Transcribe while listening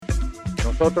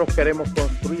nosotros queremos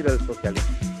construir el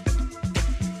socialismo.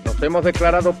 Nos hemos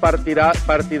declarado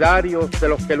partidarios de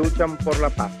los que luchan por la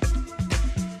paz.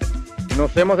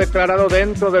 Nos hemos declarado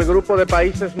dentro del grupo de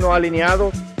países no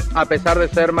alineados, a pesar de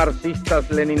ser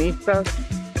marxistas-leninistas,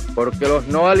 porque los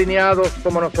no alineados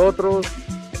como nosotros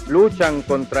luchan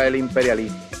contra el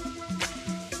imperialismo.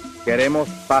 Queremos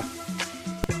paz.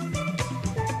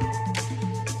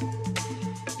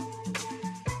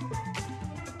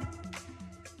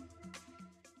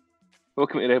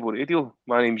 Welcome to Rebel Radio.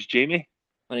 My name's Jamie.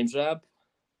 My name's Rab.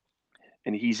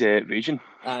 And he's raging.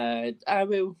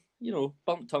 Well, you know,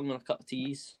 burnt tongue and a cup of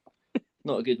teas.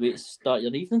 Not a good way to start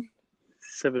your evening.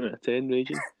 7 out of 10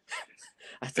 raging.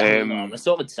 I'm a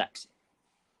solid 6.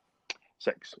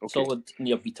 6, okay. Solid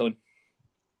near beton.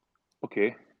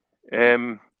 Okay.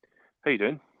 How you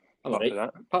doing? I'm alright.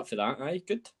 Apart from that, aye,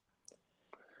 good.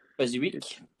 Busy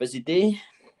week, busy day.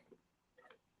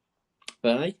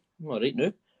 But aye, I'm alright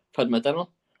now. I've had my dinner.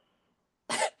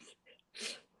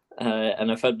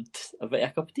 And I've had a bit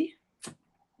of a cup of tea.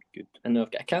 Good. And I've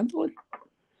got a candle on.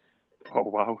 Oh,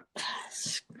 wow.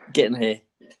 It's getting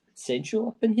sensual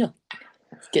up in here.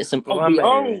 Get some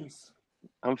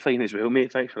I'm fine as well,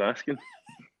 mate. Thanks for asking.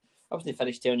 I wasn't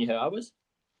finished telling you how I was.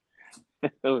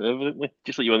 Oh, evidently.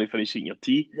 Just like you want to finish eating your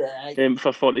tea Yeah.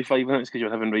 for 45 minutes because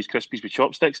you're having Rice Krispies with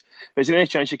chopsticks. But is there any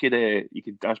chance you could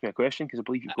ask me a question? Because I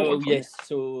believe you've got one. Oh, yes.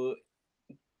 So,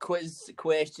 quiz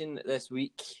question this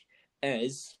week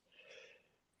is...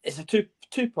 It's a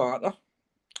two-parter.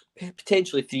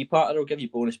 Potentially 3-parter. I'll give you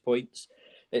bonus points.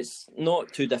 It's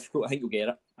not too difficult. I think you'll get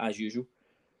it, as usual.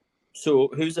 So,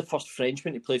 who's the first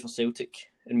Frenchman to play for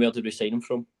Celtic, and where did we sign him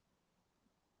from?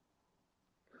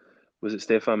 Was it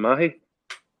Stéphane Mahe?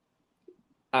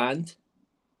 And?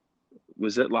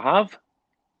 Was it Le Havre?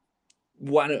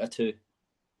 1 out of 2.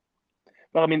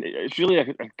 Well, I mean, it's really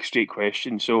a straight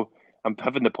question, so I'm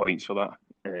having the points for that.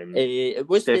 It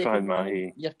was Stéphane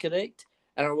Mahe. You're correct.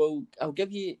 And I'll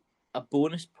give you a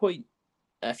bonus point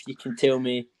if you can tell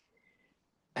me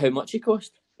how much he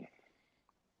cost.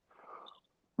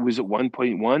 Was it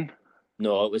 1.1?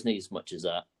 No, it wasn't as much as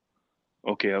that.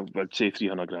 Okay, I'd say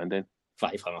 300 grand then.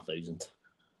 500,000.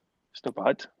 It's not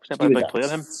bad. It's not a bad big player,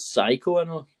 him. Psycho, I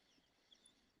know.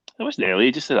 It wasn't early.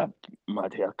 He just had a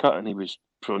mad haircut and he was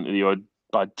prone to the odd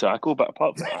bad tackle. But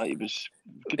apart from that, he was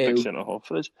a good big centre half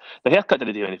for us. The haircut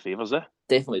didn't do any favours, eh?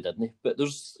 Definitely didn't. But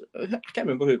I can't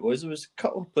remember who it was. There was a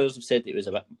couple of players who said it was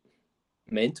a bit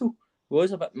mental. It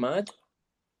was a bit mad.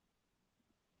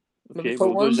 Okay,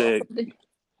 well,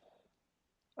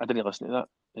 I didn't listen to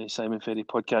that Simon Ferry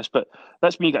podcast, but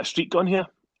that's me got a streak on here.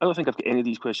 I don't think I've got any of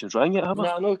these questions wrong yet, have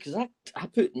I? No, because I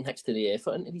put next to the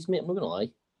effort into these, mate. I'm not going to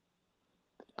lie.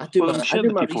 I'm sure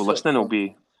the people listening will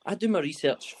be... I do my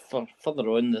research for further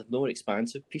on, the more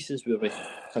expansive pieces where we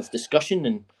have discussion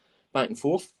and back and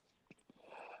forth.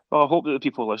 Well, I hope that the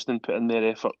people listening put in their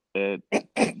effort,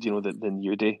 than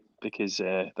you do, because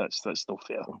that's no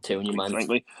fair. I'm telling you, man.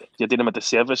 Frankly, you're doing them a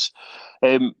disservice.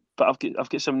 But I've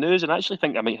got some news, and I actually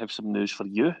think I might have some news for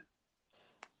you.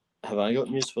 Have I got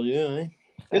news for you? Aye.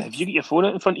 Have you got your phone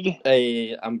out in front of you?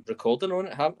 I'm recording on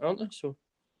it, aren't I? So.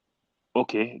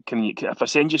 Okay, if I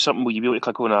send you something, will you be able to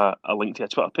click on a link to a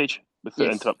Twitter page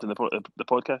without interrupting the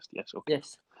podcast? Yes, okay.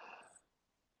 Yes.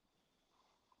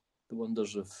 The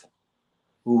wonders of...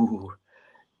 Ooh,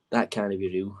 that can't be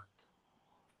real.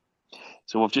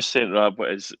 So we've just sent Rab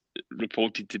what is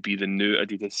reported to be the new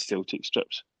Adidas Celtic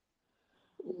strips.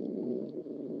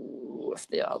 Ooh, if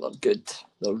they are, they're good.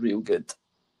 They're real good.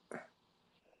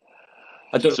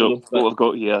 I don't know. So what we've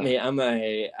got here...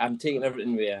 Mate, I'm taking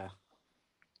everything with a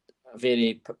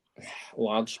very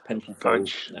large pinch of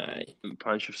punch. Aye.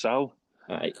 Punch of sal.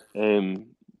 Aye.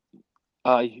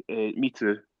 Me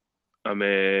too.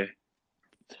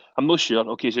 I'm not sure.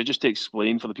 Okay, so just to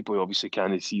explain for the people who obviously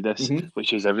can't see this,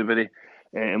 which is everybody,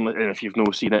 and if you've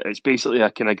not seen it, it's basically a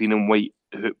kind of green and white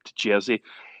hooped jersey.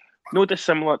 No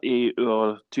dissimilar to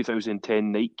our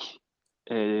 2010 Nike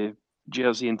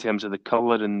jersey in terms of the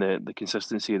colour and the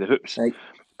consistency of the hoops, right.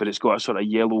 But it's got a sort of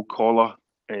yellow collar,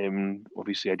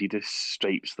 obviously Adidas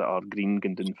stripes that are green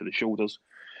going down for the shoulders,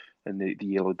 and the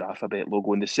yellow Dafabet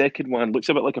logo. And the second one looks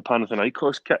a bit like a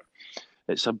Panathinaikos kit.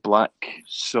 It's a black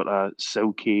sort of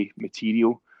silky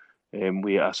material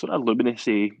with a sort of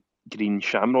luminousy green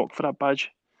shamrock for that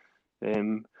badge.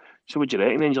 So what do you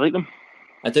reckon then? Do you like them?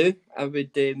 I do. I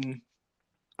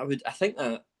think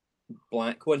that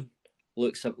black one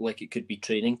looks like it could be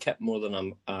training kit more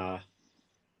than a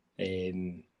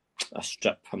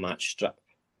match strip.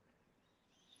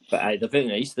 But they're very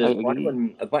nice. The black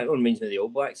one reminds me of the All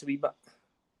Blacks a wee bit.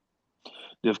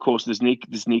 Of course, there's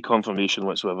no confirmation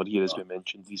whatsoever here, as we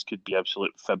mentioned. These could be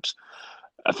absolute fibs.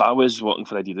 If I was working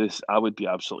for Adidas, I would be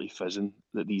absolutely fizzing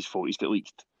that these photos get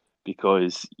leaked,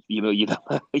 because you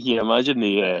imagine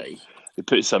they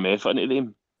put some effort into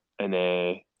them, and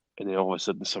then all of a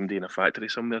sudden somebody in a factory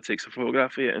somewhere takes a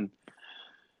photograph of it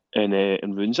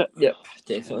and ruins it. Yep,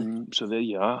 definitely. So there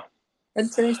you are.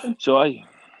 Interesting. So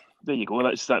there you go.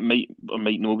 That might or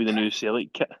might not be the new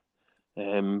Celtic kit,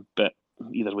 but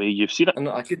either way, you've seen it. And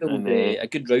a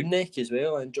good round neck as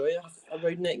well. I enjoy a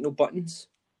round neck, no buttons.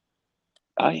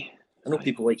 Aye. I know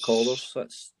people like collars,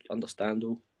 that's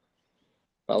understandable.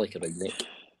 But I like a round neck.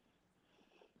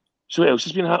 So what else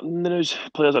has been happening in the news?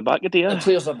 Players are back today. The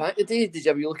players are back today. Did you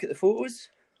have a look at the photos?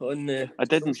 I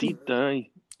did indeed, aye.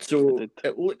 So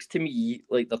it looks to me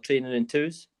like they're training in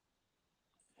twos.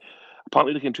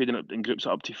 Apparently they can train in groups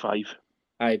of up to 5.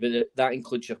 Aye, but that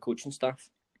includes your coaching staff.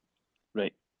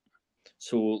 Right.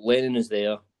 So Lennon is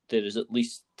there. There is at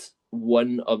least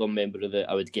one other member of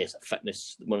I would guess,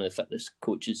 one of the fitness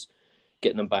coaches,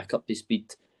 getting them back up to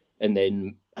speed. And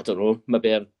then, I don't know,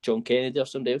 maybe John Kennedy or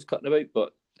somebody else cutting about,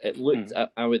 but it looked,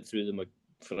 I went through them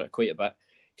for quite a bit,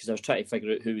 because I was trying to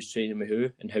figure out who was training with who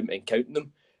and counting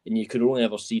them. And you could only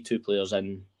ever see 2 players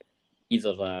in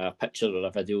either a picture or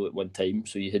a video at one time.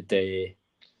 So you had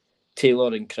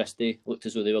Taylor and Christie, looked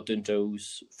as though they were doing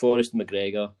drills, Forrest and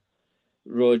McGregor,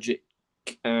 Rogic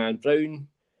and Brown,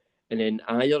 and then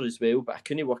Ayer as well. But I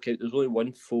couldn't work out, there's only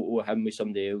one photo of him with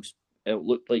somebody else. It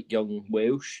looked like young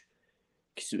Welsh,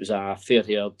 because it was a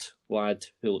fair-haired lad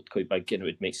who looked quite big, and it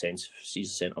would make sense if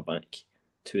he's a centre-back,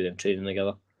 2 of them training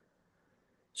together.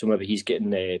 So maybe he's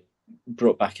getting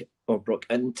brought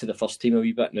into the first team a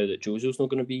wee bit now that Jozo's not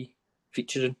going to be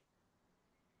featuring.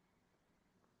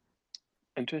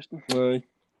 Interesting. Aye.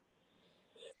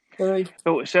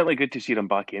 Well, it's certainly good to see him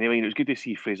back anyway, and it was good to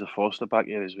see Fraser Forster back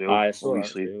there as well. Aye,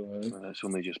 obviously, that's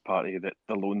only just part of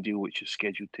the loan deal, which is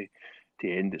scheduled to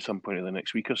end at some point in the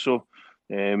next week or so.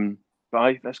 But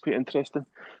aye, that's quite interesting.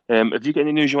 Have you got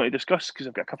any news you want to discuss? Because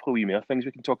I've got a couple of email things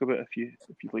we can talk about if you'd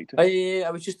like to.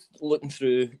 I was just looking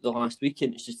through the last week,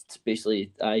 and it's just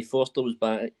basically, Forster was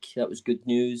back. That was good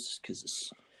news,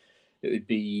 because it would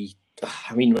be.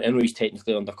 I mean, I know he's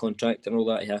technically under contract and all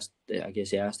that. I guess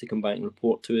he has to come back and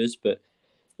report to us, but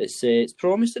it's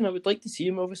promising. I would like to see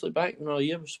him obviously back in another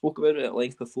year. We spoke about it at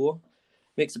length before.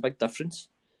 Makes a big difference.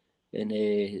 And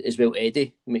as well,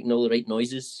 Eddie making all the right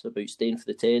noises about staying for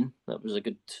the 10. That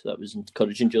was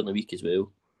encouraging during the week as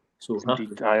well. So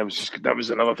that was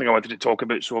another thing I wanted to talk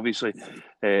about. So obviously,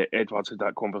 Edwards had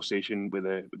that conversation with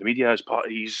the media as part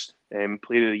of his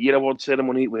Player of the Year award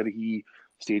ceremony, where he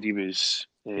said he was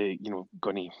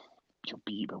going to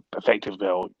be effectively,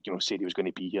 said he was going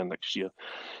to be here next year.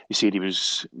 He said he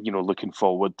was looking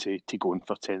forward to going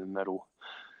for 10 in a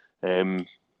row.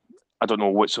 I don't know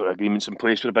what sort of agreement's in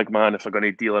place for the big man, if they're going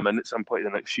to deal him in at some point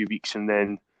in the next few weeks and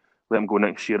then let him go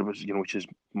next year, which is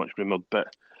much rumoured.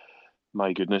 But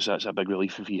my goodness, that's a big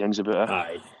relief if he thinks about it.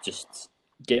 Aye, just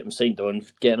get him signed on,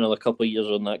 get another couple of years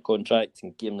on that contract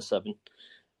and give him the 7,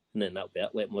 and then that'll be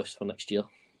it. Let him loose for next year.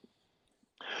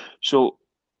 So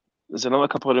there's another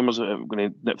couple of rumours that I'm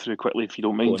going to nip through quickly, if you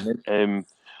don't mind.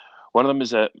 One of them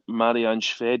is that Marianne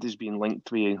Shved has been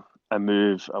linked with a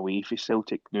move away from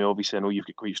Celtic. Now, obviously, I know you've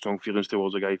got quite strong feelings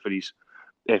towards the guy for his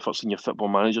efforts in your Football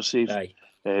Manager save. Aye.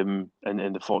 And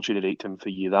the fortune to rate him for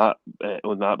you on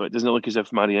that. But it doesn't look as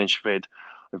if Marianne Shved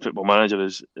in Football Manager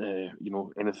is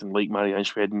anything like Marianne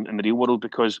Shved in the real world,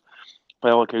 because by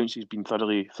all accounts he's been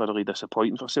thoroughly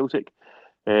disappointing for Celtic.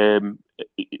 They're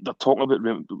talking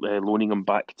about loaning him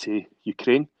back to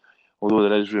Ukraine, although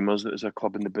there is rumours that there's a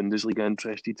club in the Bundesliga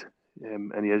interested,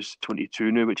 and he is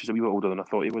 22 now, which is a wee bit older than I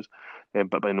thought he was,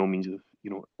 but by no means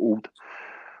old.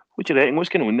 What do you reckon? What's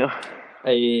going on there?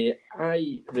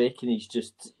 I reckon he's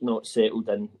just not settled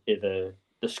into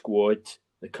the squad,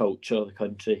 the culture, the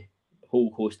country, a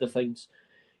whole host of things.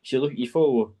 You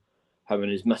follow him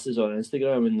and his missus on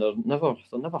Instagram, and they're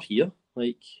never here.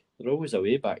 Like, they're always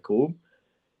away back home.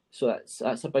 So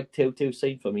that's a big telltale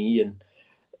sign for me. And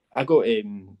I got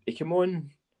he came on.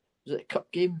 Was it a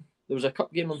cup game? There was a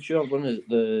cup game, I'm sure, one of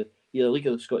the League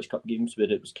of the Scottish Cup games,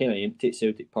 where it was kind of empty at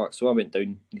Celtic Park. So I went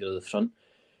down near the front.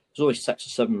 It was only 6 or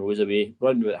 7 rows away,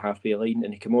 round about the halfway line,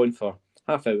 and he came on for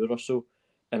half hour or so.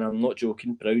 And I'm not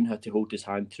joking, Brown had to hold his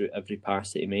hand through every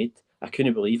pass that he made. I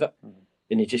couldn't believe it.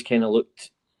 And he just kind of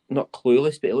looked, not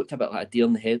clueless, but he looked a bit like a deer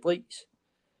in the headlights.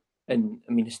 And,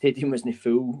 I mean, the stadium wasn't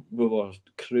full. We were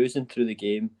cruising through the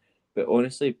game. But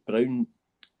honestly, Brown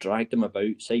dragged him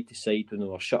about side to side when they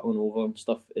were shuttling over and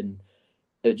stuff. And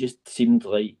it just seemed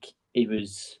like he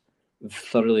was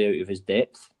thoroughly out of his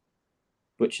depth.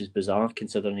 which is bizarre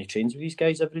considering he trains with these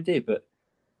guys every day. But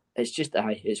it's just,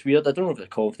 it's weird. I don't know if it's a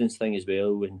confidence thing as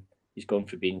well when he's gone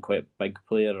from being quite a big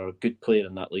player or a good player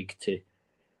in that league to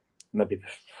maybe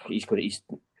he's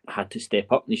had to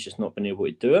step up and he's just not been able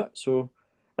to do it. So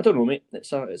I don't know, mate.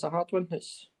 It's a hard one.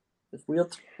 It's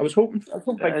weird. I was hoping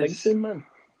big things soon, man.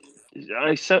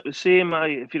 I said the same.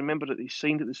 If you remember that he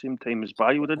signed at the same time as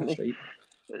Bayo, didn't That's he? right.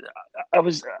 I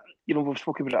was, we've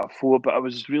spoken about that before, but I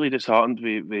was really disheartened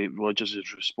with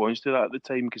Rodgers' response to that at the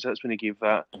time, because that's when he gave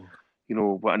that,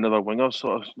 what another winger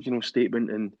sort of, statement,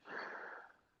 and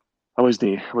I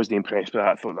wasn't impressed with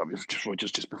that. I thought that was just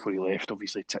Rodgers just before he left,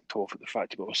 obviously ticked off at the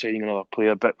fact that we were signing another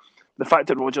player, but the fact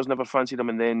that Rodgers never fancied him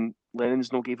and then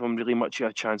Lennon's not gave him really much of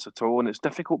a chance at all, and it's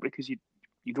difficult because you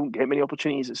don't get many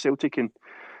opportunities at Celtic, and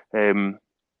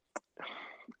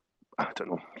I don't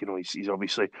know. He's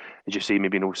obviously, as you say,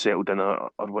 maybe no settled in or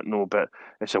whatnot. But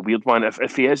it's a weird one.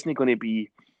 If he isn't going to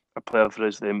be a player for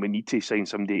us, then we need to sign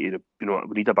somebody to, we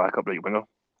need a backup right winger,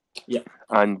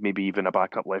 and maybe even a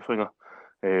backup left winger,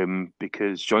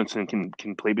 because Johnson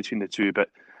can play between the two. But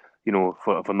if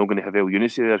we're not going to have El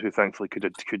Younes there, who thankfully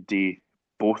could do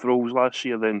both roles last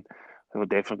year, then we're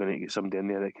definitely going to get somebody in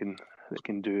there that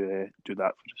can do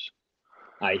that for us.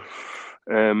 Aye.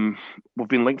 We've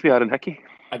been linked with Aaron Hickey.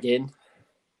 Again,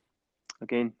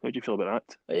 how do you feel about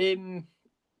that?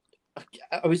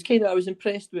 I was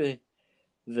impressed with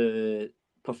the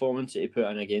performance that he put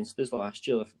in against us last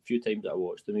year. A few times that I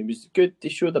watched him, he was good. He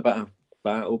showed a bit of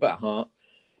battle, a bit of heart.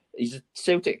 He's a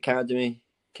Celtic Academy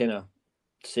kind of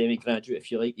semi-graduate, if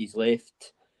you like. He's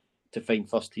left to find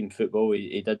first team football.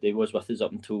 He was with us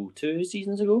up until 2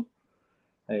 seasons ago.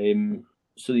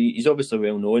 So he's obviously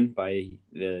well known by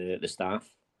the staff.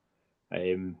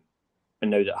 And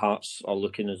now that Hearts are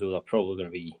looking as though they're probably going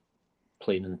to be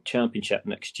playing in the Championship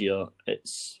next year,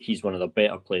 he's one of the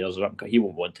better players. He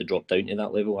won't want to drop down to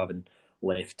that level, having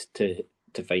left to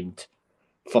find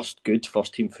first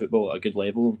team football at a good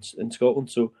level in Scotland.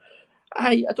 So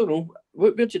I don't know.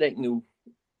 Where do you reckon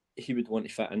he would want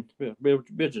to fit in? Where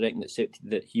do you reckon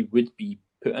that he would be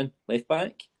put in? Left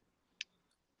back?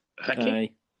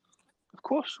 Hickey? Of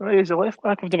course, he's a left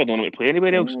back. I've never known him to play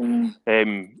anywhere else.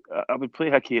 I would play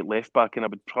Hickey at left back, and I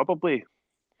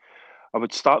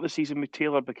would start the season with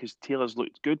Taylor because Taylor's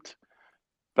looked good.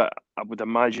 But I would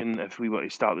imagine if we were to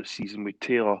start the season with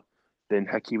Taylor, then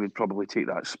Hickey would probably take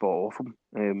that spot off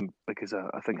him, because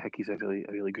I think Hickey's a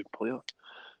really good player.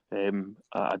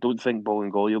 I don't think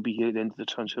Bolingoli will be here at the end of the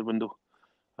transfer window.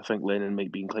 I think Lennon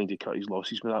might be inclined to cut his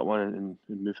losses with that one and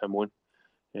move him on.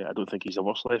 I don't think he's the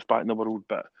worst left back in the world,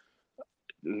 but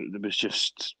it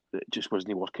just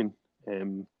wasn't working.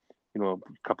 A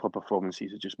couple of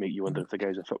performances that just make you wonder if the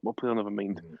guy's a football player. Never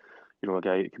mind, a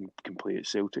guy that can play at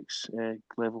Celtic's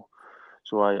level.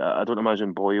 So I don't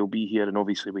imagine Boy will be here, and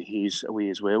obviously with Hayes away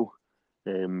as well.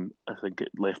 I think at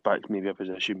left back maybe a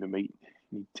position we might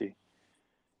need to.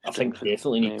 I think we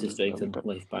definitely need to strengthen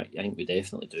left back. I think we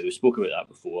definitely do. We spoke about that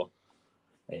before.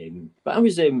 But I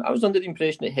was under the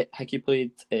impression that Hickey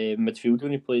played midfield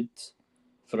when he played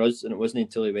for us, and it wasn't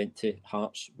until he went to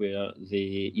Hearts where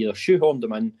they either shoehorned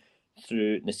him in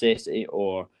through necessity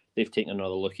or they've taken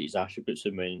another look at his attributes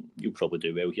and went, "You'll probably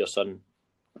do well here, son.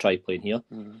 Try playing here."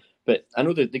 Mm-hmm. But I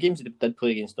know the games he did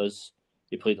play against us,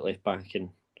 he played at left back and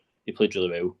he played really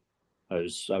well.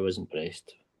 I was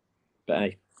impressed.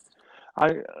 But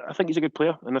I think he's a good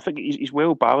player, and I think he's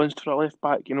well balanced for a left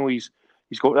back.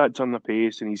 He's got that turn of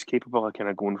pace, and he's capable of kind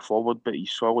of going forward, but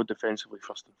he's solid defensively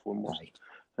first and foremost. Aye.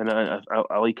 And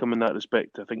I like him in that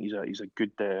respect. I think he's a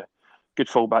good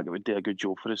fullback that would do a good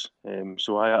job for us.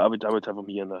 So I would have him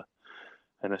here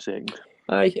in a second.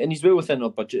 Aye, and he's well within our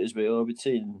budget as well. I would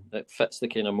say that fits the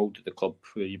kind of mould of the club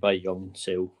where you buy young,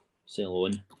 sell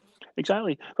on.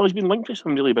 Exactly. Well, he's been linked with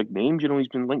some really big names. He's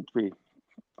been linked with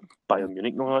Bayern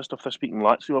Munich and all that stuff. This week, and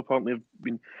Lazio apparently have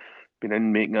been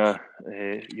in making a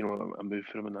move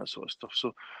for him and that sort of stuff.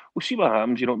 So we'll see what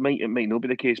happens. It might not be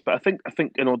the case, but I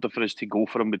think in order for us to go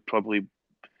for him, we'd probably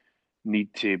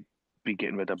need to be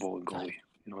getting rid of Bolingoli.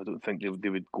 I don't think they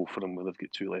would go for him when they've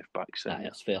got two left backs.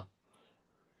 That's fair.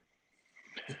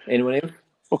 Anyone else?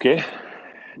 Okay.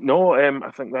 No,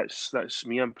 I think that's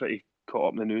me. I'm pretty caught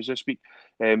up in the news this week.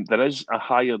 There is a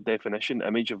higher definition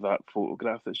image of that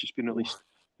photograph that's just been released.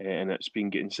 And it's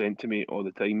been getting sent to me all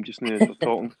the time just now as we're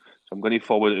talking. So I'm going to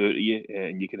forward it out to you,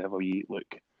 and you can have a wee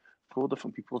look. 4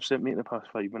 different people have sent me in the past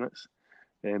 5 minutes.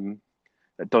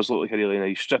 It does look like a really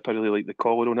nice strip. I really like the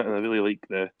collar on it, and I really like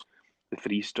the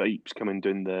 3 stripes coming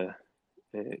down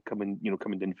coming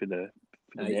down for the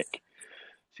neck.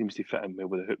 Seems to fit in well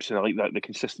with the hoops, and I like that the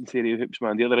consistency of the hoops,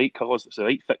 man. They're the right colours. It's the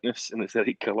right thickness, and it's the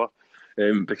right colour.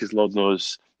 because Lord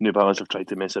knows New Balance have tried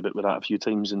to mess a bit with that a few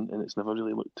times, and it's never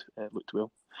really looked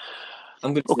well.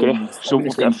 I'm going to Okay, so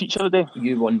we've got a feature today.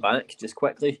 You one back, just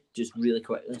really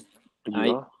quickly.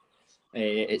 You are.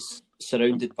 It's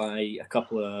surrounded by a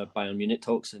couple of Bayern Munich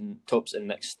tops and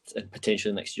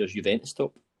potentially next year's Juventus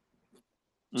top.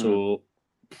 So,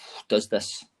 does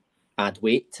this add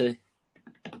weight to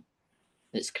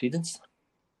its credence?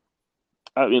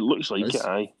 It looks like it.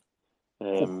 Aye.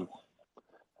 It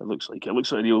looks like the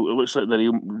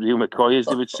real McCoy, as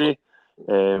they would say.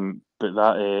 But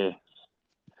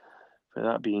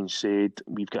that being said,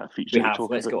 we've got a feature to talk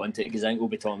about. Let's get on to it, because I think we'll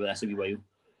be talking about this a wee while.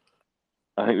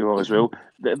 I think we will as well.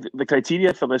 The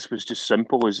criteria for this was just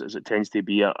simple, as it tends to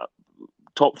be.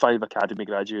 Top 5 academy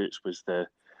graduates was the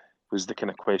kind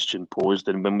of question posed.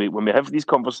 And when we have these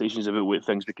conversations about what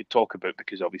things we could talk about,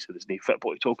 because obviously there's no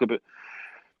football to talk about,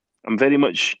 I'm very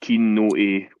much keen not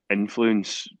to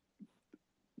influence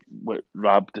what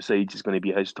Rab decides is going to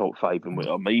be his top 5 and what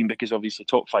are mine, because obviously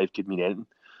top 5 could mean anything.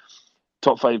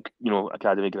 Top 5,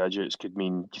 academy graduates could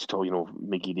mean just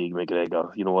McGeady,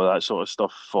 McGregor, all that sort of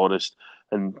stuff, Forrest,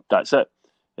 and that's it.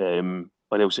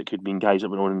 Or else it could mean guys that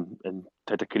went on and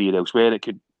had a career elsewhere. It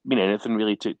could mean anything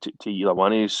really to either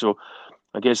one of us. So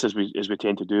I guess as we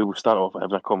tend to do, we'll start off by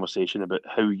having a conversation about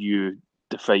how you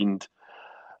defined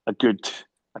a good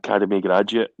academy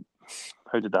graduate.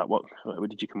 How did that work? What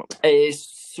did you come up with?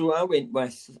 So I went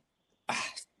with,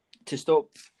 to stop,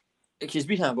 because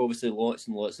we have obviously lots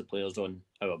and lots of players on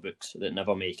our books that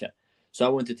never make it. So I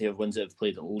wanted to have ones that have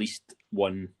played at least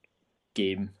one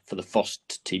game for the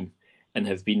first team and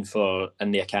have been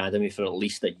in the academy for at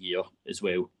least a year as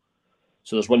well.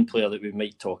 So there's one player that we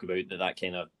might talk about that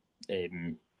kind of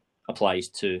applies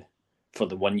to for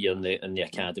the 1 year in the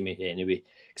academy anyway.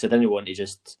 Because I didn't want to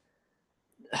just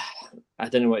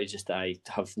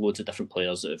have loads of different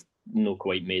players that have not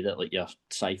quite made it, like your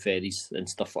Cy Ferries and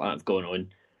stuff like that have gone on.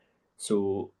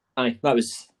 So that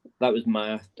was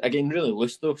my, again, really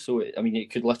loose though. So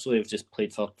it could literally have just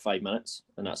played for 5 minutes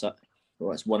and that's it. So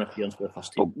that's one appearance for the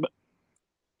first team. Well,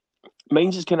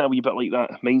 mine's is kind of a wee bit like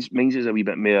that. Mine's is a wee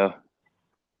bit more.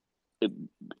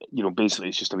 Basically,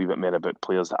 it's just a wee bit more about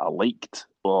players that I liked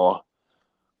or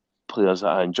players that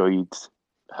I enjoyed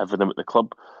having them at the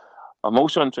club. I'm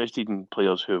also interested in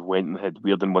players who have went and had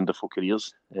weird and wonderful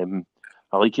careers.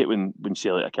 I like it when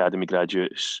say like academy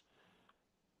graduates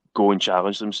go and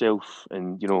challenge themselves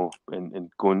and go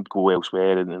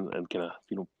elsewhere and kind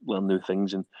of learn new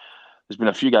things. And there's been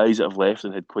a few guys that have left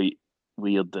and had quite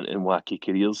weird and wacky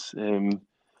careers, and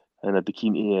I'd be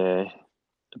keen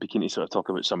to sort of talk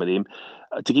about some of them.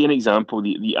 To give an example,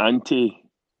 the anti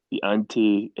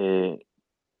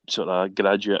sort of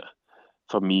graduate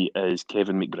for me is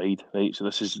Kevin McBride, right? So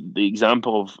this is the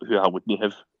example of who I wouldn't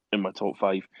have in my top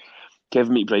 5.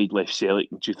 Kevin McBride left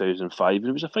Celtic in 2005, and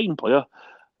he was a fine player,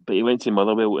 but he went to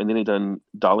Motherwell and then he done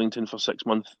Darlington for 6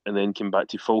 months and then came back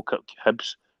to Falkirk,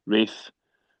 Hibs, Wraith,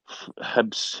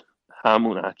 Hibs,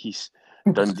 Hamilton Accies,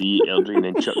 Dundee, Airdrie, and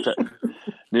then chucked it.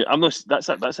 Now, I'm not.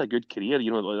 That's a good career.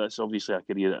 That's obviously a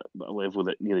career at a level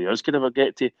that nearly us could ever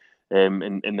get to.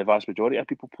 And the vast majority of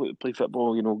people play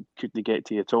football, could they get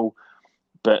to at all?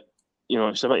 But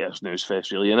it's a bit of a snooze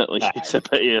fest, really, isn't it? Like it's a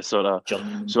bit of sort of.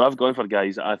 So I've gone for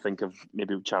guys that I think have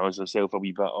maybe challenged themselves a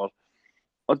wee bit, or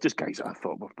just guys that I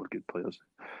thought were good players.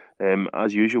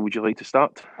 As usual, would you like to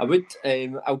start? I would.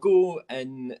 I'll go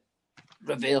in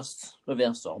reverse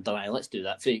order. Let's do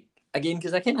that. Again,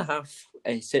 because I kind of have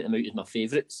set them out as my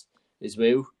favourites as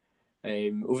well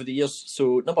over the years.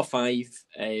 So number 5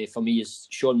 for me is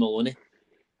Sean Maloney.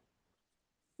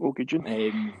 Oh, good job.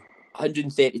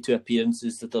 132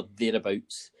 appearances that are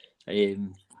thereabouts.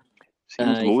 Seems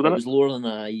low, it was lower than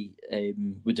I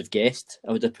would have guessed.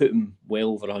 I would have put him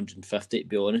well over 150, to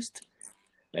be honest.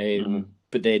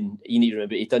 But then you need to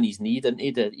remember he'd done his knee, didn't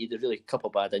he? He had a really couple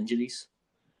of bad injuries.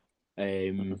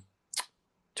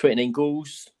 29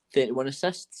 goals, 31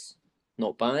 assists,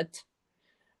 not bad.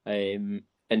 And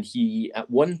he, at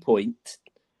one point,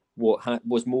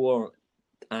 was more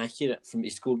accurate he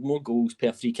scored more goals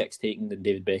per free kicks taken than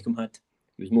David Beckham had.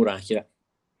 He was more accurate.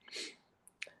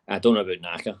 I don't know about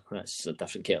Naka, that's a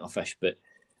different kettle of fish, but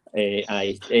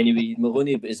anyway,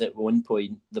 Maloney is at one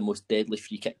point the most deadly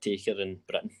free kick taker in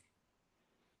Britain.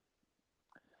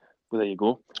 Well, there you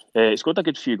go. He's got a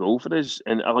good few goals for us,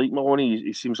 and I like Maloney.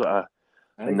 He seems like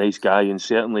a nice guy, and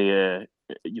certainly,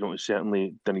 he's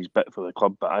certainly done his bit for the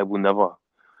club. But I will never,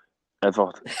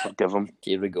 ever forgive him.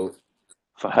 Here we go.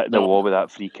 For hitting the wall with that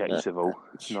free kick, Seville.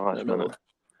 No.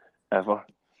 Ever.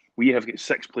 We have got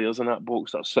 6 players in that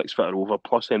box that are 6 foot or over,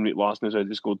 plus Henrik Larsson, who's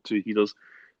already scored 2 headers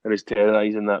and is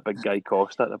terrorising that big guy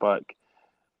Costa at the back.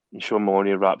 Sean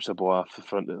Maloney wraps the ball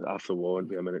off the wall and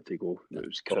with a minute to go. It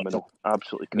was criminal,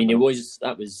 absolutely criminal.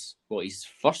 That was what, his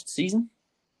first season?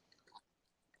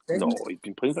 No, he'd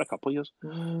been playing for a couple of years.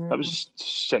 That was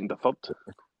second or third.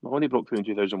 Maloney broke through in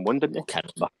 2001, didn't he? I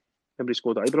can't remember. Remember he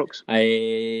scored at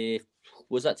Ibrox?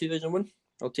 Was that 2001?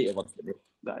 I'll take your word. It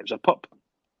was a pup.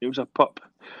 It was a pup.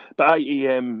 But he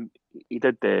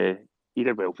did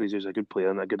well for us. He was a good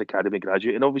player and a good academy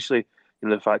graduate. And obviously,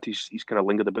 the fact he's kind of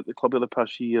lingered about the club over the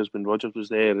past few years when Rodgers was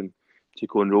there and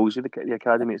Chico and Rose, the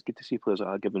academy. It's good to see players that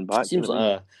are giving back. Seems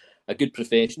like a good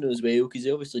professional as well, because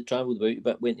he obviously travelled about a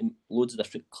bit, went to loads of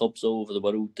different clubs all over the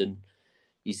world, and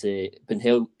he's been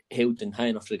held in high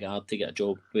enough regard to get a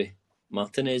job with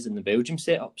Martinez in the Belgium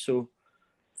setup. So,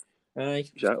 aye.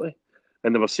 Exactly.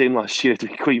 And they were saying last year, it'd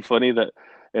be quite funny that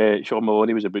Sean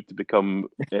Maloney was about to become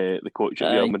the coach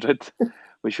at Real Madrid,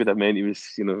 which would have meant he was,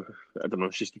 I don't know,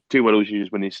 it's just two worlds you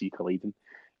just when you see colliding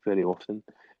very often.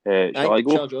 Shall I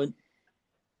go?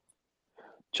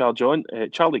 Charlie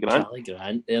Grant. Charlie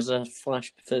Grant. There's a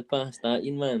flash for the past, that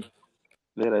young man.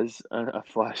 There is a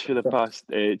flash for the past.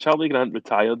 Charlie Grant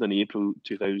retired in April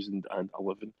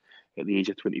 2011 at the age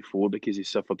of 24 because he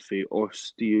suffered from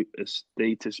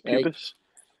osteoarthritis pubis.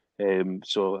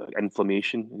 So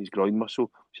inflammation in his groin muscle,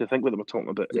 which I think what they were talking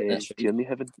about Tierney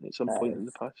having at some point in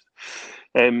the past.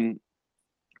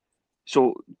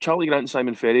 So Charlie Grant and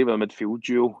Simon Ferry were a midfield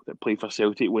duo that played for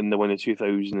Celtic when they won the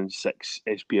 2006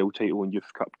 SPL title and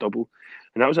Youth Cup double.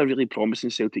 And that was a really promising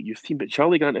Celtic youth team. But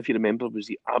Charlie Grant, if you remember, was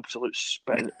the absolute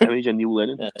spitting image of Neil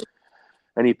Lennon.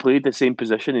 And he played the same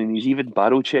position, and he's even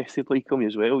barrel-chested like him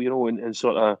as well, and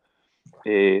sort of...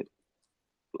 He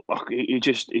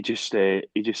just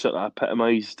sort of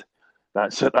epitomised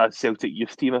that Celtic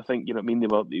youth team. I think, you know what I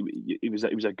mean. He was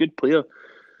a good player,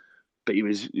 but he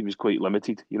was quite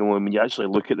limited. When you actually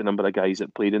look at the number of guys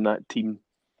that played in that team,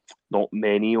 not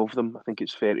many of them, I think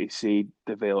it's fair to say,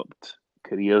 developed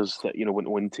careers that went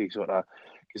on to sort of,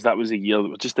 because that was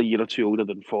just a year or two older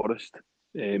than Forrest,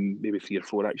 maybe 3 or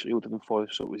 4 actually older than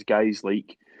Forrest. So it was guys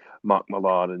like Mark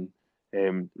Millar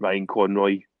and Ryan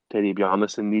Conroy, Terry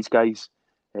Bjarnason, these guys.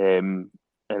 And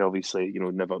obviously,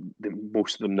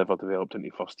 most of them never developed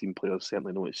into first team players,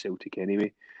 certainly not at Celtic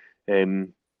anyway.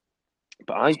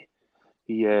 But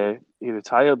he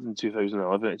retired in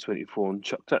 2011 at 24 and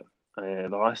chucked it. The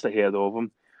last I heard of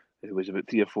him, it was about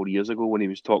 3 or 4 years ago when he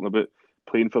was talking about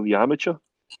playing for the amateur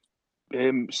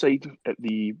side at I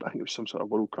think it was some sort of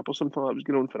World Cup or something that was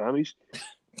going on for Amis.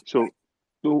 So,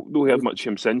 no heard much of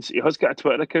him since. He has got a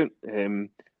Twitter account,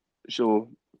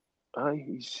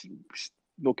 he's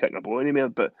no kicking a ball anymore,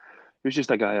 but he was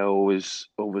just a guy I always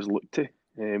looked to.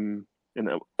 And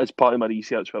as part of my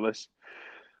research for this,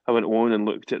 I went on and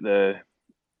looked at the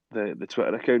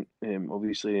Twitter account,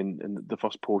 obviously, and the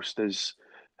first post is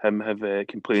him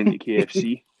complaining to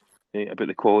KFC about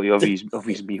the quality of his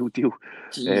meal deal,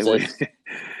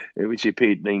 which he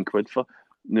paid £9 for.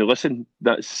 Now, listen,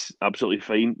 that's absolutely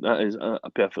fine. That is a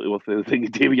perfectly worthwhile thing to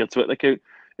do with your Twitter account.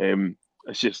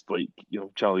 It's just like,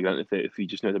 Charlie Grant at 33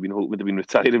 just now would have been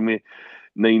retiring with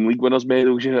 9 league winners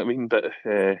medals, you know what I mean? But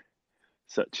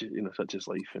such is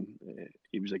life, and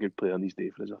he was a good player on his day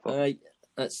for us, I thought.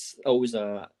 That's always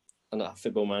a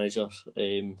football manager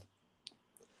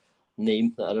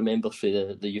name that I remember for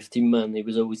the youth team, man. He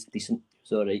was always decent.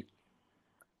 He was alright.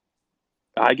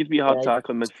 I could be a hard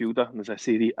tackling midfielder, and as I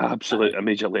say, the absolute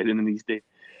image of Lennon in these days.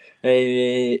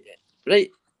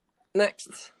 Right,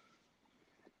 next.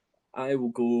 I will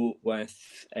go with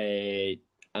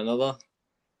another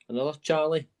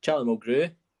Charlie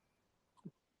Mulgrew.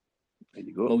 There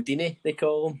you go. Maldini, they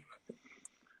call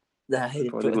him.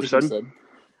 Prodigal son.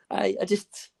 I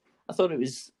thought it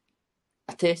was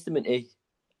a testament to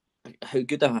how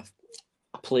good a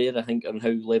player, I think, and how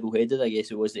level-headed, I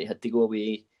guess, it was that he had to go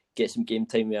away, get some game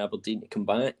time with Aberdeen to come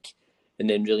back, and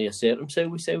then really assert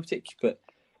himself with Celtic. But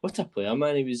what a player,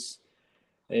 man. He was...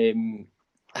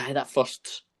 that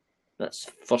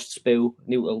first spell,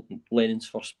 Neil Lennon's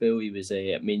first spell, he was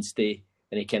a mainstay,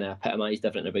 and he kind of epitomised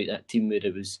everything about that team, where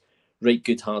it was right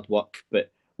good hard work,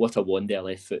 but what a wonder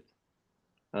left foot.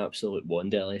 Absolute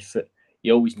wonder left foot.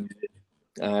 You always knew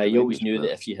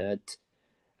that if you had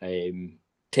 10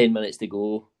 minutes to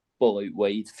go, ball out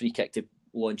wide, free kick to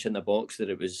launch in the box, that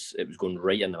it was going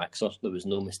right in the mixer. There was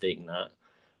no mistaking that.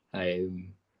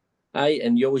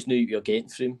 And you always knew what you were getting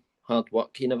from him. Hard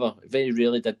work. He very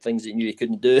rarely did things that he knew he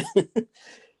couldn't do.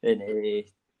 And he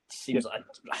seems like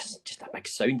just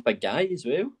a big guy as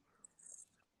well.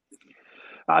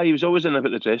 He was always in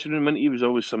about the dressing room, and he was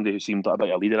always somebody who seemed like a bit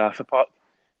of a leader off the park.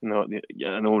 I know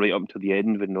right up to the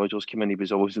end when Rodgers came in, he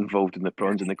was always involved in the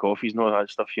prawns and the coffees and all that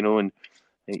stuff, and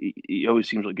He always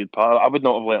seems like a good player. I would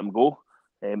not have let him go.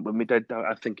 When we did,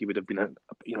 I think he would have been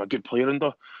a good player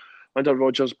under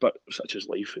Rodgers, but such is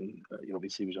life, and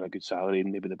obviously he was on a good salary,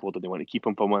 and maybe the board didn't want to keep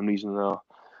him for one reason or another.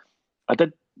 I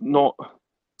didn't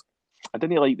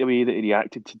like the way that he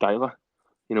reacted to Dyler.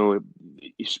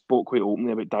 He spoke quite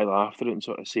openly about Dyler after it and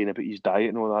sort of saying about his diet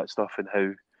and all that stuff and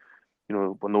how,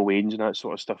 we're no wage and that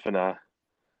sort of stuff. And I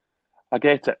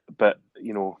get it, but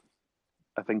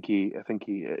I think he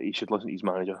should listen to his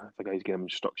manager. If the guy's getting him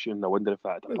instruction, I wonder if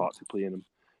that had a part to play in him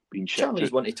being shit.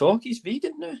 Charlie's want to talk. He's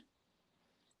vegan now.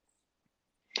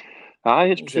 Aye,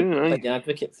 it's He's true. a big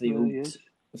advocate for the old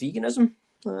veganism.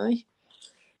 Aye.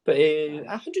 But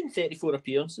 134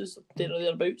 appearances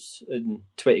thereabouts and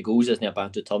 20 goals isn't a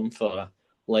bad return for a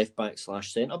left back /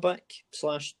 centre back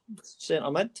 /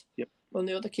 centre mid. Yep. On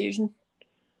the odd occasion.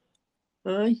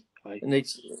 Aye. And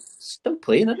he's still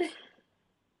playing, isn't he?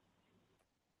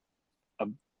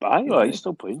 Aye, he's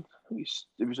still playing.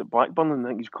 He was at Blackburn and I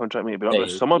think his contract may be up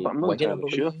this summer, but I'm not entirely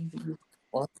sure.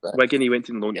 Wigan, he went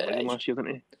to loan to Wigan last year,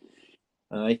 didn't he?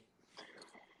 Aye.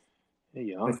 There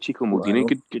you are. Chico Moldini,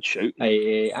 good shout.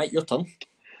 Aye, your turn.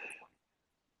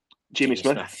 Jamie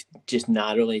Smith. Just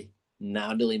narrowly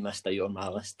missed out on my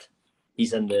list.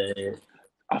 He's in the...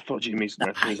 I thought Jamie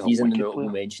Smith was he's in the notable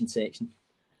mention section.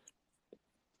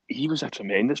 He was a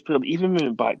tremendous player. Even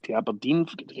moving back to Aberdeen,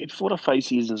 he had 4 or 5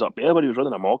 seasons up there where he was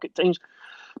running amok at times.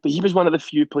 But he was one of the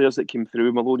few players that came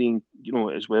through Maloney,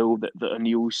 as well, that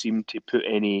O'Neill seemed to put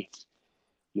any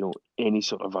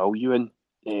sort of value in.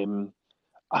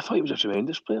 I thought he was a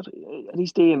tremendous player in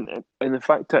his day, and the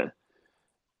fact that,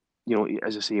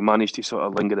 as I say, he managed to sort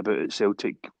of linger about at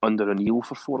Celtic under O'Neill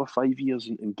for 4 or 5 years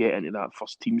and get into that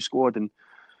first team squad, and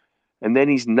then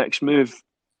his next move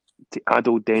to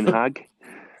ADO Den Haag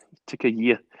took a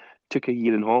year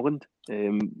in Holland,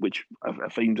 which I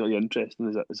find really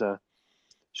interesting as a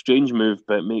strange move,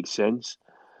 but it makes sense.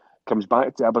 Comes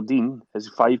back to Aberdeen, has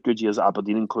 5 good years at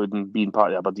Aberdeen, including being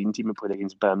part of the Aberdeen team and played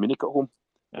against Bayern Munich at home.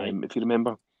 If you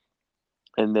remember,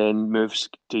 and then moves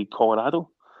to Colorado,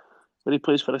 where he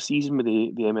plays for a season with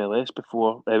the MLS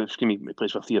before. He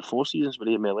plays for 3 or 4 seasons with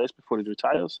the MLS before he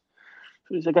retires.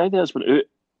 So he's a guy that's been out,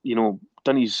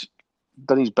 done his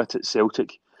bit at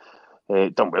Celtic,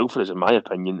 done well for us in my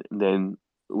opinion, and then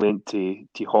went to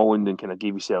Holland and kind of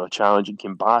gave himself a challenge and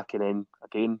came back, and then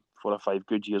again 4 or 5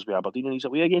 good years with Aberdeen, and he's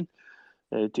away again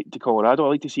to Colorado. I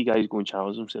like to see guys go and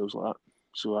challenge themselves like that.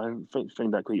 So I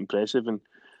find that quite impressive, and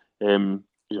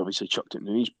he's obviously chucked it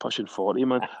now. He's pushing 40,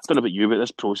 man. I don't know about you, but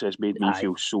this process made me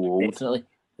feel so old. Definitely.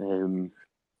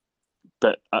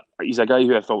 But he's a guy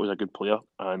who I thought was a good player,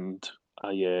 and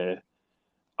I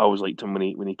always liked him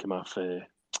when he came off the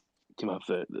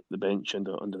bench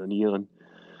under O'Neill, and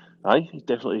he's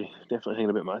definitely hanging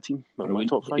about my team. My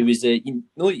top 5. He was he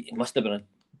must have been a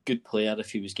good player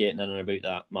if he was getting in and about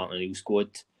that Martin O'Neill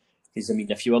squad. Because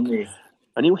if you weren't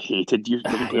O'Neill hated you.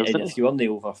 If you weren't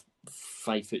over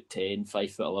 5'10",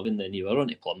 5'11", then you were on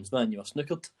the plums, man. You were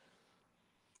snookered.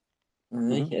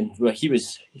 Mm-hmm. And he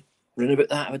was running about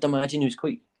that. I would imagine he was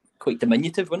quite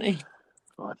diminutive, wasn't he?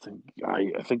 I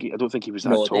don't think he was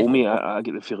that tall. Me, I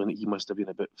get the feeling that he must have been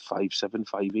about 5'7",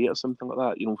 5'8", or something like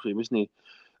that. So he wasn't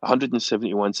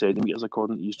 171 centimetres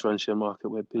according to his transfer market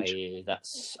webpage.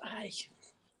 That's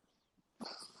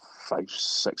 5,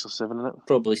 6 or 7 in it.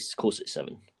 Probably close to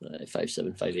 7,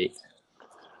 5'7", 5'8".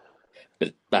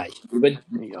 But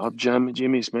yeah,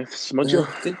 Jamie Smith, smudger.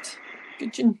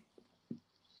 Good tune.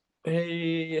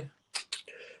 Who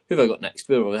have I got next?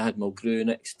 We had Mulgrew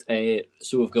next.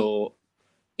 So we've got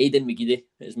Aidan McGeady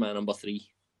as my number 3.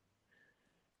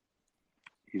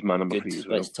 He's my number 3 as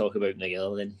well. Let's talk about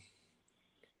Nagella then.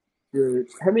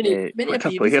 How many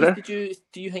appearances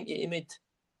do you think he made?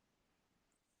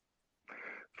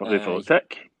 For the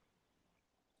tick.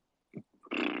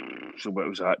 So what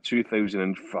was that?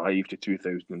 2005 to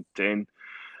 2010.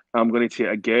 I'm going to take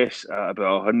a guess at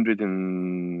about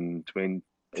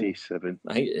 127.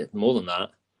 I think more than that.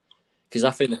 Because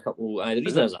I found a couple. The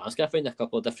reason I was asking, I found a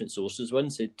couple of different sources. One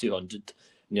said 200,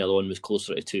 and the other one was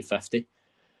closer to 250.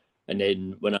 And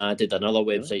then when I did another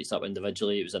website set up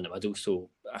individually, it was in the middle. So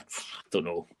I don't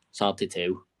know. It's hard to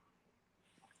tell.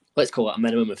 Let's call it a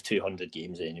minimum of 200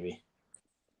 games anyway.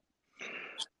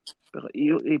 But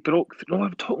he broke through. No,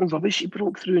 I'm talking rubbish. He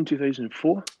broke through in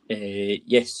 2004.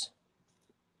 Yes.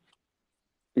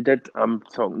 He did. I'm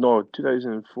talking. No,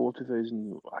 2004,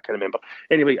 2000. I can't remember.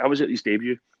 Anyway, I was at his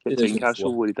debut at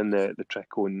Tynecastle where he done the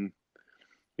trick on.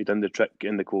 He done the trick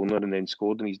in the corner and then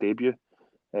scored in his debut.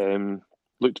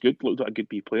 Looked good. Looked like a good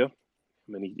B player. I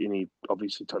mean, he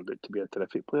obviously turned out to be a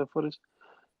terrific player for us.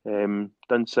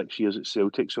 Done 6 years at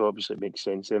Celtic, so obviously it makes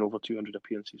sense then, over 200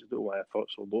 appearances. I don't know why I thought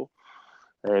so low.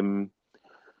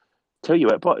 Tell you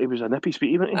what, but he was a nippy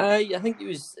speedy, wasn't he? I think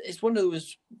it's one of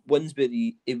those ones where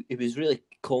he was really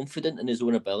confident in his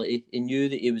own ability. He knew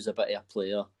that he was a bit of a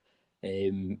player.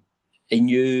 He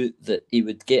knew that he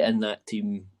would get in that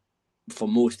team for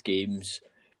most games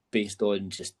based on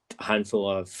just a handful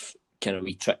of kind of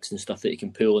wee tricks and stuff that he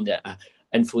can pull, and the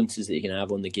influences that he can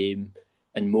have on the game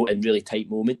in really tight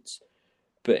moments.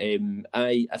 But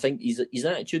I think his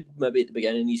attitude maybe at the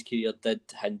beginning of his career did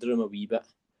hinder him a wee bit.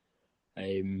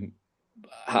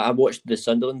 I watched the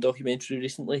Sunderland documentary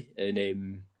recently,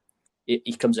 and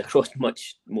he comes across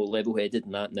much more level-headed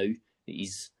than that now.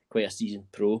 He's quite a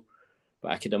seasoned pro,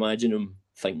 but I could imagine him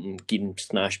thinking, getting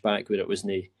snatched back where it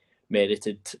wasn't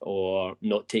merited, or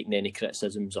not taking any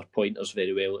criticisms or pointers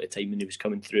very well at the time when he was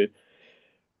coming through,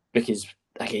 because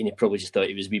again he probably just thought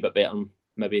he was a wee bit better than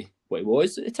maybe what he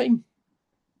was at the time.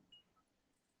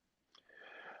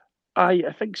 I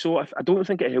think so. I don't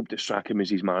think it helped that Strachan was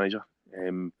his manager.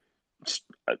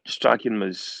 Strachan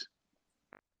was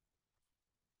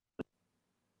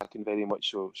very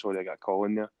much so. Sorry, I got a call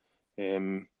in there.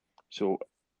 So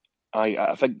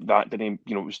I think that didn't.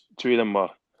 It was two of them were.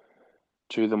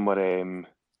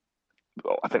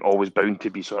 I think always bound to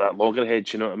be sort of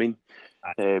loggerheads. You know what I mean?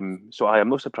 So I am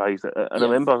not surprised. And I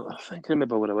remember. I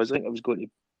remember where I was. I think I was going to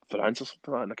France or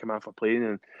something like that, and I came out for playing,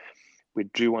 and we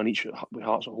drew one each with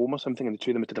Hearts at home or something, and the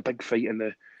two of them had a big fight in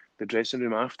the dressing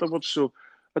room afterwards. So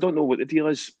I don't know what the deal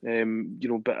is, but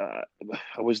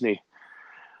I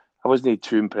wasn't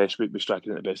too impressed with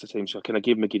Strachan at the best of times, so I kind of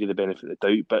gave McGeady the benefit of the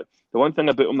doubt. But the one thing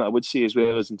about him that I would say as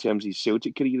well is in terms of his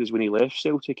Celtic career is when he left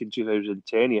Celtic in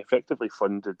 2010, he effectively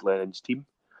funded Lennon's team,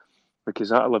 because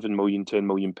that £11 million, £10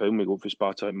 million we got for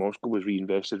Spartak Moscow was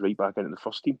reinvested right back into the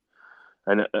first team,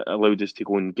 and it allowed us to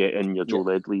go and get in your Joe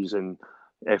Ledleys and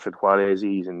Efred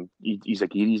Juarez's and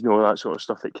Izaguirre's and all that sort of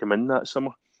stuff that came in that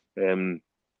summer.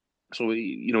 So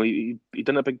he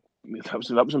done a big.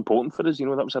 That was important for us.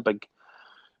 That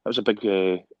was a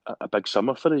big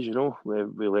summer for us.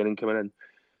 With Lennon coming in.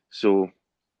 So,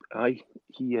 he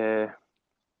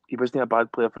wasn't a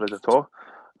bad player for us at all.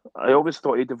 I always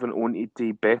thought he'd have went on to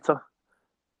do better.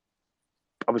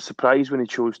 I was surprised when he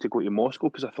chose to go to Moscow,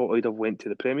 because I thought he'd have went to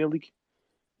the Premier League.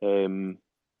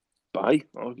 But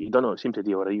he done it. Seemed to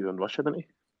do all right in Russia, didn't he?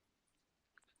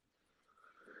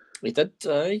 He did,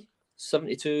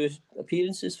 72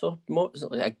 appearances for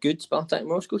a good Spartak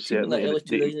Moscow team in that early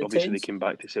 2010s. Obviously, they came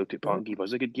back to Celtic Park and gave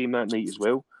us a good game that night as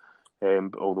well.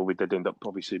 Although we did end up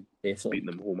obviously beating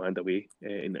them home and away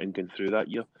and going through that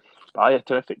year. But a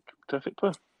terrific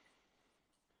player.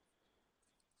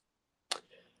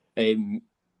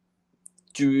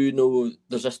 Do you know?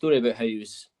 There's a story about how he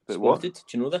was spotted. Do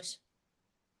you know this?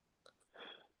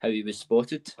 How he was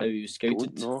spotted, how he was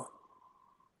scouted. No.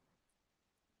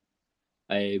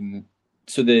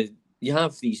 So you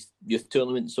have these youth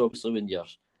tournaments, obviously, when you're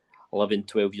 11,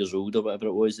 12 years old or whatever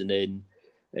it was, and then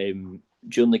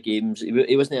during the games,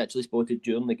 he wasn't actually spotted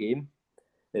during the game.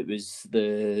 It was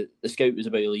the scout was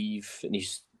about to leave, and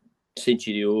he's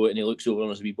Centurio, and he looks over on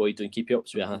his wee boy doing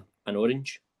keep-ups with an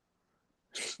orange.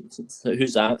 So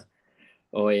who's that?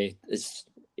 Oh, it's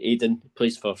Aidan,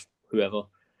 plays for whoever.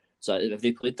 So have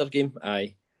they played their game?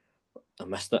 I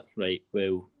missed it. Right,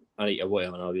 well, I need to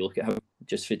whatever, and I'll be looking at him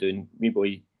just for doing me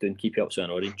boy doing keep-ups with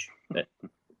an orange at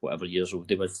whatever years old.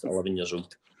 He was 11 years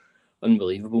old.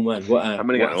 Unbelievable, man. I'm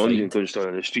going to get on and go and start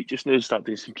on the street just now and start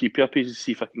doing some keep-ups and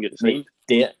see if I can get it signed.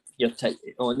 Right,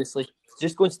 honestly.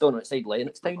 Just go and stand outside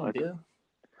Lennox Town and do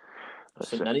it.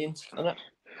 St Ninians, isn't it?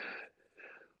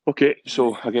 Okay,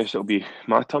 so I guess it'll be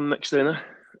my turn next then.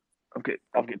 I've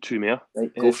got two more.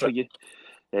 Right, go for you.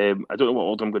 I don't know what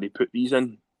order I'm going to put these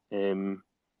in.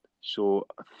 So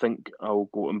I think I'll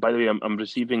go. And by the way, I'm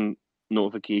receiving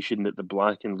notification that the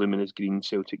black and luminous green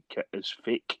Celtic kit is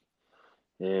fake.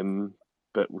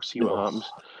 But we'll see what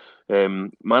happens.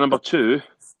 My number two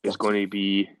is going to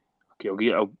be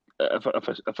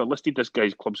if I listed this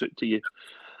guy's clubs out to you,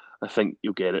 I think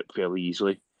you'll get it fairly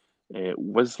easily.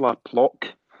 Wisla Plock,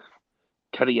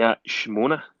 Kiryat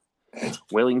Shmona,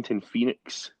 Wellington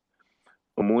Phoenix,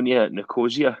 Omonia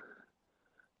Nicosia,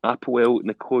 Apoel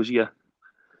Nicosia,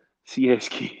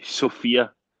 CSK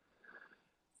Sofia,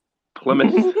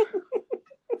 Plymouth,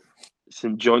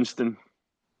 St Johnstone,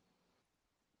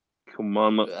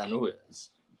 Kilmarnock, I know it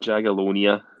is.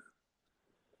 Jagiellonia,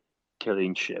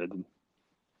 Killian Sheridan.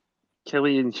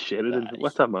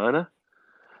 What a man!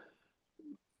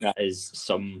 That's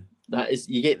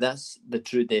the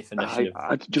true definition do you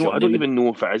know what? I don't even know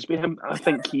if it is with him. I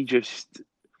think he just.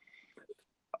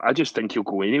 I just think he'll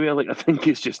go anywhere. Like, I think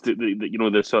it's just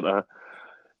the sort of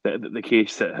the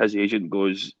case that his agent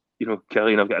goes,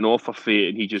 Killian, I've got an offer for you,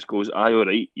 and he just goes, aye, all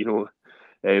right.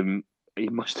 He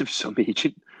must have some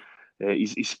agent.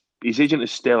 His agent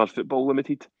is Stellar Football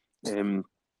Limited. He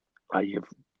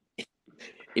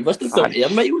must have some air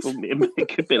miles. It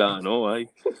could be that, I know.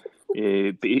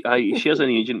 But he shares an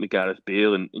agent with Gareth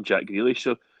Bale and Jack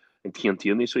Grealish, and Kieran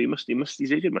Tierney. So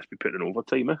his agent must be putting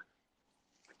overtime.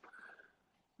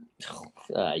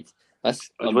 Aye, I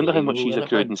was wondering how much he's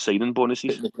accrued in signing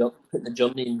bonuses. Putting the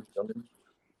journey in.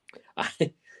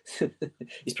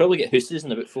 He's probably got houses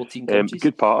in about 14 countries.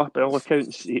 Good part, by all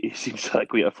accounts. He seems like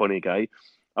quite a funny guy.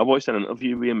 I watched an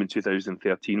interview with him in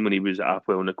 2013 when he was at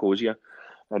Apoel Nicosia,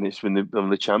 and it's when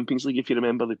the Champions League, if you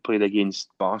remember, they played against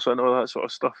Barca and all that sort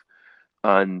of stuff.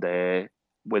 And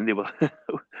when they were,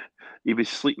 he was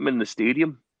sleeping in the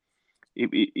stadium.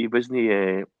 He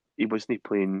wasn't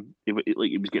playing. He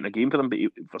was getting a game for them, but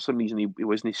for some reason he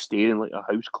wasn't staying in like a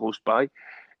house close by.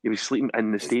 He was sleeping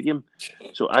in the stadium.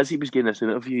 So as he was getting this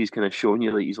interview, he's kind of showing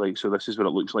you, he's like, so this is what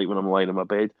it looks like when I'm lying in my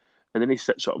bed. And then he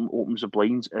sits up and opens the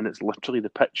blinds, and it's literally the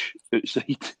pitch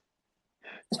outside.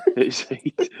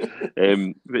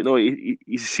 But no,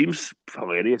 he seems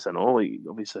hilarious and all.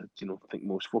 Obviously, I think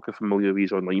most folk are familiar with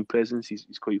his online presence.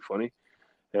 He's quite funny.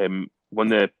 Won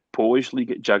the Polish league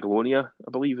at Jagiellonia,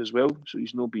 I believe, as well. So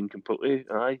he's not been completely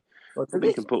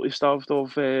starved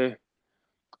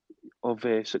of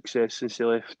success since he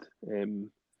left.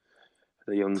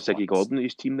 The young Ziggy Gordon at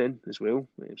his team then as well.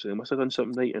 So they must have done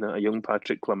something right, and a young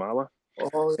Patrick Klamala.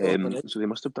 So they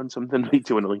must have done something right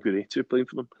to win a league with A2 playing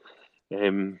for them.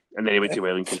 And then he went to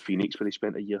Wellington Phoenix, where he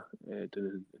spent a year down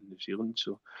in New Zealand.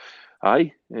 So,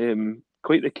 quite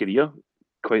the career,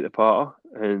 quite the parter,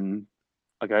 and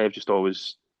a guy I've just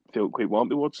always felt quite warm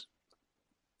towards.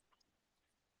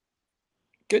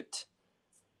 Good.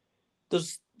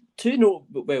 There's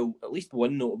at least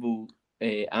one notable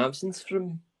absence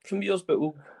from yours, but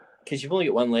because you've only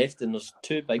got one left, and there's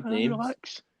two big names.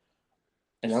 Relax.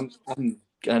 And I'm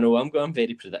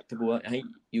very predictable. I think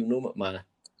you know what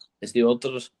it's the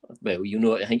order. Well,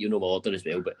 I think you know my order as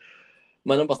well. But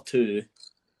my number 2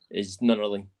 is none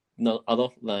other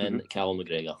than Callum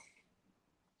McGregor,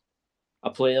 a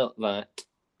player that,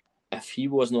 if he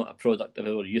was not a product of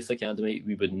our youth academy,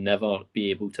 we would never be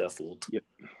able to afford. Yep.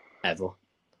 Ever.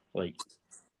 Like,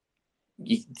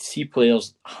 you see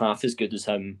players half as good as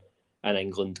him in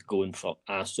England going for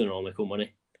astronomical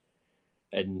money,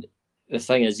 and the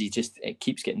thing is, it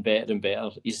keeps getting better and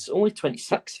better. He's only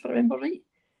 26, if I remember right,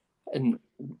 and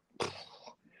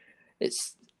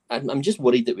I'm just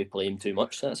worried that we play him too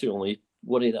much. That's the only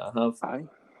worry that I have. Aye.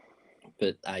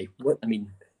 But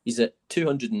he's at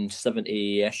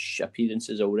 270-ish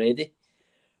appearances already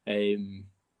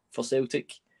for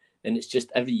Celtic, and it's just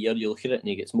every year you look at it and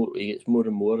he gets more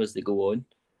and more as they go on.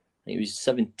 He was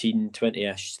 17,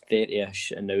 20-ish,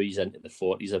 30-ish, and now he's into the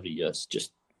 40s every year. It's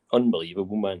just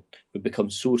unbelievable, man. We've become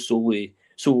so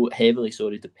heavily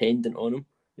dependent on him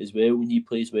as well. When he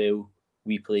plays well,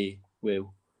 we play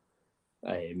well.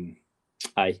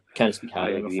 I can't speak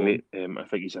highly enough. I agree, mate. I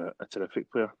think he's a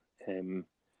terrific player.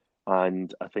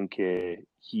 And I think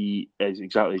he is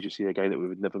exactly as you say, a guy that we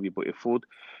would never be able to afford.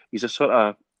 He's a sort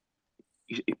of,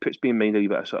 he puts me in mind a wee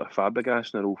bit of sort of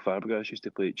Fabregas, and old Fabregas used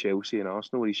to play at Chelsea and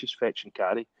Arsenal, where he's just fetch and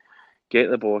carry, get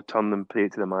the ball, turn and play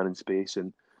it to the man in space.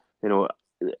 And there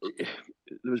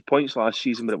was points last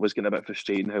season where it was getting a bit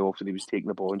frustrating how often he was taking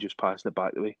the ball and just passing it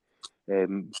back the way.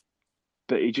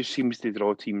 But he just seems to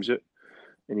draw teams out,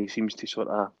 and he seems to sort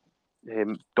of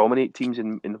dominate teams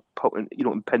and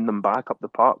pin them back up the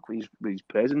park with his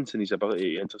presence and his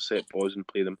ability to intercept balls and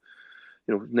play them,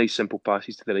 nice simple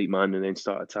passes to the right man and then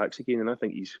start attacks again. And I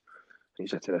think he's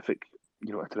a terrific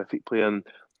player. And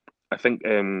I think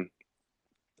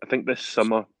this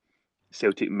summer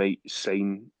Celtic might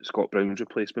sign Scott Brown's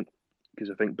replacement,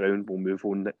 because I think Brown will move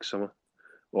on next summer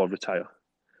or retire,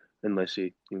 unless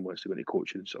he wants to go into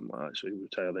coaching and something like that. So he'll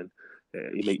retire then.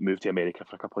 He might move to America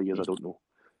for a couple of years, I don't know.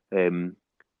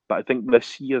 But I think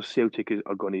this year Celtic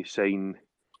are going to sign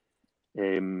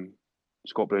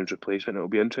Scott Brown's replacement. It'll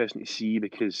be interesting to see,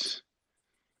 because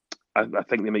I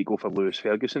think they might go for Lewis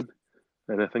Ferguson,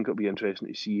 and I think it'll be interesting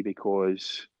to see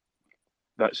because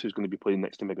that's who's going to be playing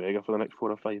next to McGregor for the next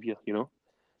 4 or 5 years.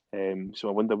 So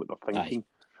I wonder what they're thinking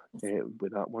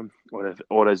with that one,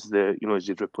 or is the is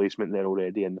his replacement there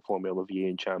already in the form of Olivier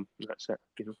and Cham? That's it.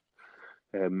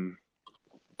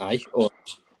 Or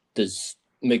does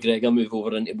McGregor move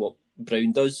over into what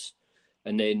Brown does,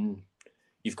 and then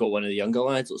you've got one of the younger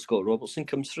lads, like Scott Robertson,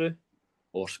 comes through,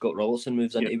 or Scott Robertson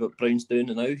moves into what Brown's doing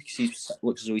now, because he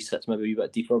looks as though he sits maybe a wee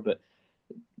bit deeper, but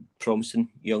promising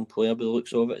young player by the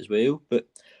looks of it as well. But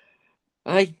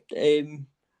I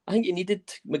think he needed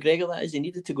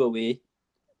to go away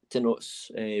to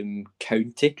Notts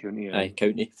County.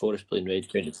 County. Forest playing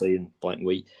red, County playing black and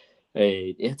white.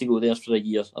 He had to go there for a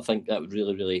year. I think that would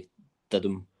really, really did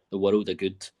him the world of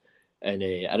good. And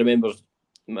I remember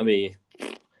maybe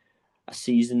a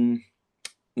season,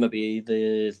 maybe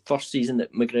the first season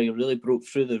that McGregor really broke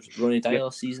through, the Ronnie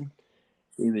Dyler season.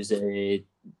 He was the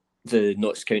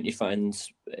Notts County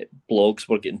fans' blogs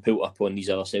were getting put up on these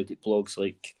other Celtic blogs,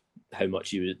 like how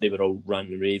much they were all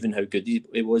ranting and raving how good he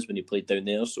was when he played down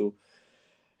there. So,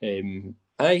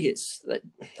 it's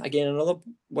again another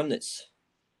one that's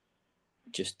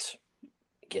just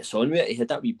gets on with it. He had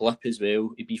that wee blip as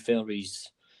well. He'd be fair, he's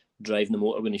driving the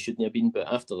motor when he shouldn't have been,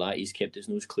 but after that, he's kept his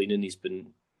nose clean and he's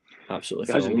been absolutely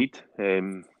phenomenal. He has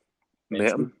indeed.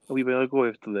 Met him a wee while ago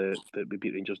after the we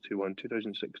beat Rangers 2-1,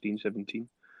 2016-17.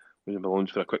 Was in Malone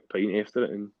for a quick pint after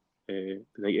it, and the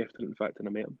night after it, in fact, and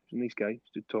I met him. He's a nice guy.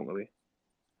 Stood talking away.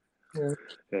 Yeah.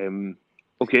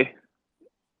 Okay.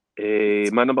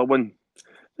 My number one.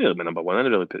 Really, my number one. I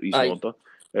didn't really put these in order.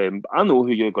 I know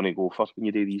who you're going to go first when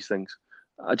you do these things.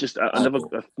 I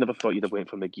never thought you'd have went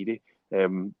for McGeady.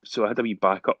 So I had a wee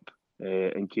backup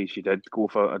in case you did go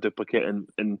for a duplicate,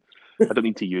 and I don't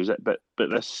need to use it, but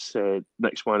this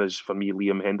next one is for me,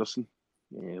 Liam Henderson.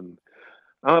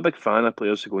 I'm a big fan of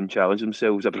players who go and challenge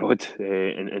themselves abroad,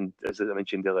 and as I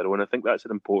mentioned earlier on, I think that's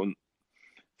an important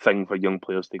thing for young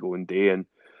players to go and do. And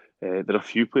there are a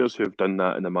few players who have done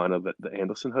that in the manner that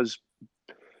Henderson has.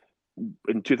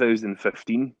 In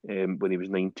 2015, when he was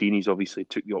 19, he's obviously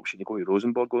took the option to go to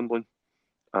Rosenborg on loan,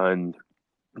 and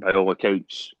by all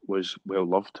accounts was well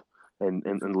loved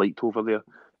and liked over there.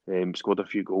 Scored a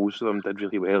few goals for them, did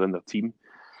really well in their team.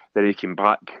 Then he came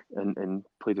back and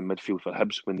played in midfield for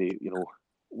Hibs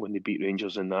when they beat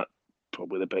Rangers in that,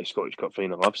 probably the best Scottish Cup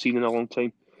final I've seen in a long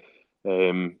time.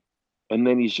 And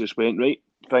then he's just went, right,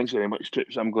 thanks very much,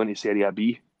 Trips, I'm going to Serie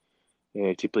B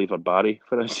to play for Bari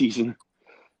for a season.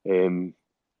 And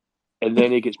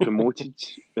then he gets promoted.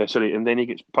 And then he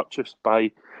gets purchased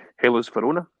by Hellas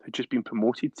Verona, who'd just been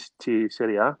promoted to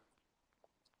Serie A,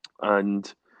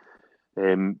 and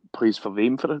plays for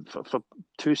them for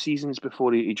 2 seasons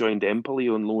before he joined Empoli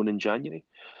on loan in January.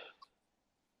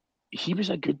 He was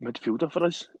a good midfielder for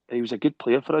us. He was a good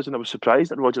player for us, and I was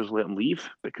surprised that Rodgers let him leave,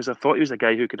 because I thought he was a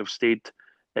guy who could have stayed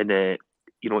and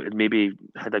and maybe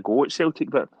had a go at Celtic,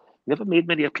 but never made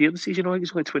many appearances. He's only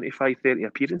 25, 30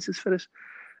 appearances for us.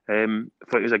 I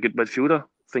thought he was a good midfielder. I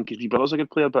think his wee brother's a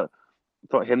good player, but I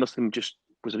thought Henderson just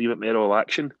was a wee bit more all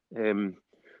action. And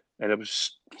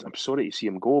I'm sorry to see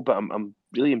him go, but I'm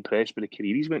really impressed with the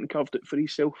career he's went and carved it for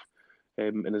himself.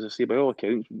 And as I say, by all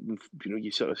accounts,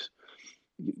 you sort of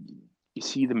you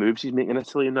see the moves he's making in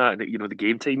Italy and that, the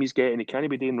game time he's getting, he can't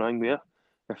be doing wrong there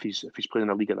if he's playing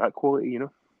in a league of that quality,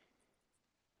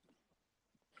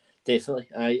 Definitely.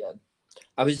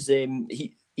 I was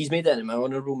he's made that in my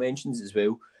honourable mentions as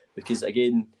well, because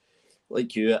again,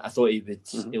 like you, I thought he would.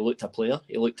 Mm-hmm. He looked a player.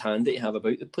 He looked handy to have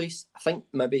about the place. I think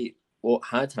maybe what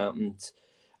had happened,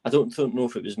 I don't know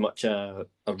if it was much a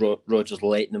Rodgers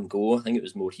letting him go. I think it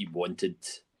was more he wanted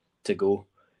to go,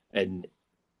 and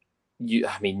you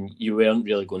weren't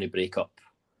really going to break up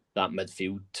that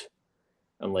midfield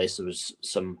unless there was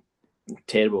some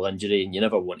terrible injury, and you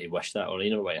never want to wish that, or you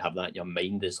never want to have that in your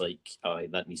mind as like, oh,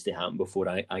 that needs to happen before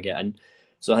I get in.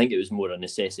 So I think it was more a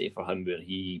necessity for him, where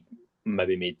he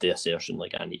maybe made the assertion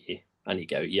like, I need to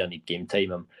get out here, I need game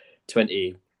time. I'm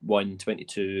 21,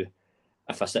 22.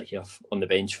 If I sit here on the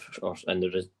bench or in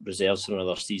the reserves for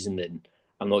another season, then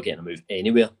I'm not getting a move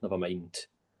anywhere, never mind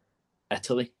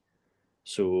Italy.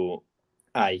 So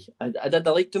I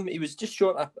liked him. He was just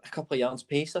short a couple of yards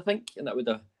pace, I think, and that would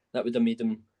have made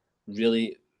him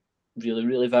really, really,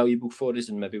 really valuable for us,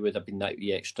 and maybe would have been that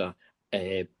wee extra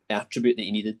attribute that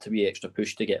he needed to be extra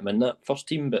push to get him in that first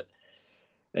team. But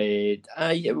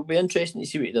it will be interesting to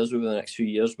see what he does over the next few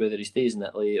years, whether he stays in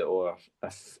Italy or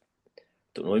if,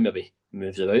 don't know, maybe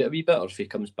moves about a wee bit, or if he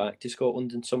comes back to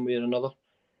Scotland in some way or another.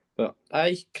 But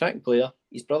cracking player.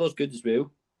 His brother's good as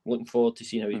well. Looking forward to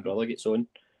seeing how his brother gets on.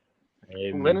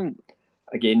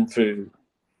 Again, through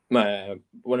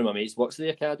one of my mates works at the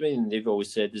academy, and they've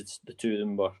always said that the two of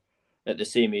them were at the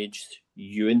same age.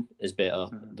 Ewan is better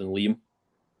than Liam,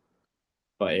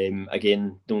 but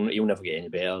again, he'll never get any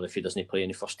better if he doesn't play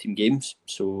any first team games.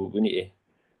 So we need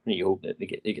to hope that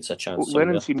he gets a chance. Well,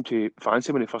 Lennon seemed to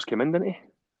fancy when he first came in, didn't he?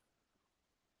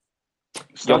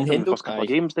 Young Started in the first couple of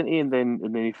games, didn't he? And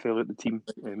then he fell out the team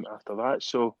after that.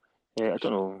 So I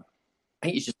don't know. I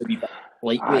think he's just a wee bit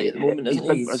lightweight at the moment,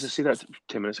 isn't he? As I said that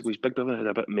 10 minutes ago, his big brother had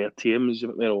a bit more teams, a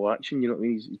bit more action. You know what I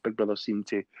mean? His big brother seemed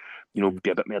to, be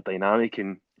a bit more dynamic,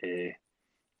 and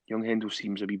young Hendel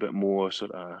seems a wee bit more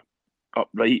sort of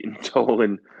upright and tall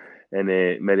and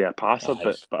maybe a passer.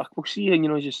 But we'll see. And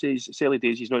as you say, it's early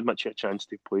days. He's not much a chance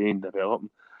to play and develop.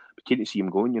 But keen to see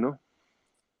him going.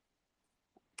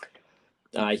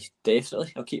 Aye,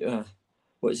 definitely. I'll keep.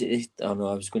 What is it? I don't know.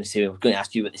 I was going to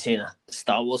ask you what they say in a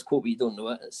Star Wars quote, but you don't know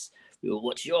it. It's, "We will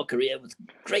watch your career with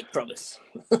great promise."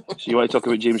 So you want to talk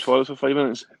about James Forrest for 5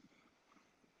 minutes?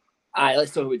 Aye,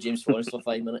 let's talk about James Forrest for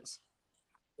 5 minutes,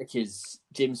 because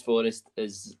James Forrest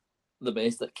is the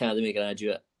best academy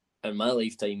graduate in my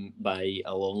lifetime by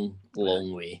a long,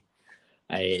 long way.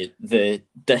 The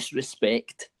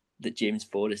disrespect that James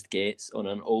Forrest gets on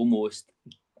an almost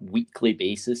weekly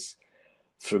basis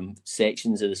from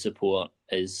sections of the support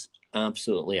is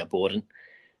absolutely abhorrent.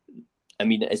 I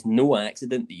mean, it is no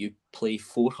accident that you play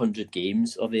 400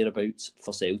 games or thereabouts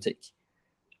for Celtic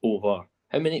over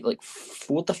how many? Like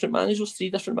 4 different managers, 3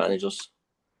 different managers?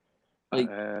 Like,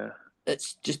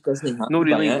 it just doesn't happen. No,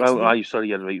 really. Well, sorry,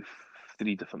 you're right.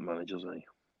 3 different managers, aye.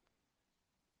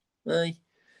 Aye.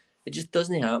 It just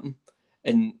doesn't happen.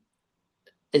 And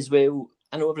as well,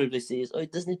 I know everybody says, "Oh,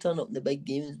 doesn't he turn up in the big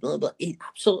games?" Blah, blah. He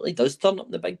absolutely does turn up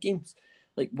in the big games.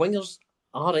 Like, wingers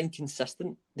are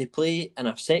inconsistent. They play in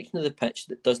a section of the pitch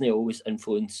that doesn't always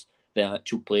influence the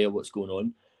actual player, what's going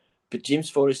on. But James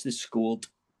Forrest has scored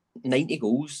 90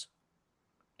 goals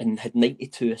and had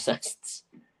 92 assists.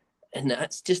 And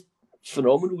that's just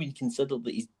phenomenal when you consider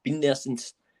that he's been there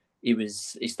since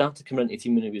he started coming into the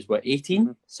team when he was,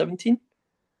 18, 17?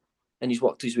 And he's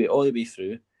worked his way all the way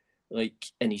through.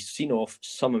 And he's seen off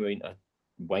some amount of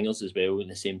wingers as well in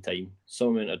the same time, some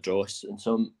amount of dross and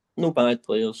some no bad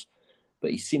players,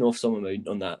 but he's seen off some amount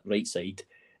on that right side.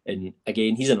 And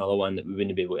again, he's another one that we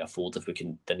wouldn't be able to afford if we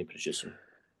didn't produce him.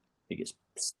 He gets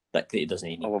stick that he doesn't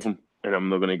need. I love him, and I'm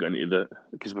not going to go into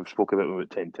because we've spoken about him about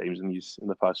 10 times in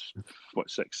the past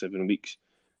 6-7 weeks.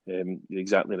 You're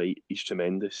exactly right. He's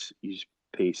tremendous. He's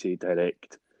pacey,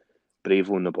 direct,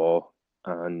 brave on the ball,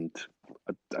 and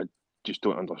I just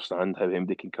don't understand how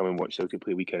anybody can come and watch Celtic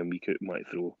play week in and week out and want to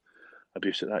throw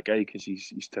abuse at that guy, because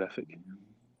he's terrific.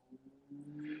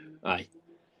 Aye,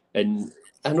 and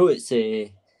I know it's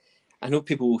I know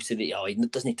people will say that he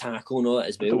doesn't tackle and all that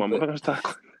as well. I don't want him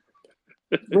tackling.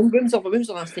 When was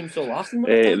the last time saw Larson?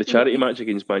 The charity match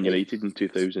against Man United in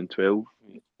 2012,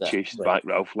 chased back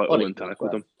Ralph Little and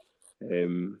tackled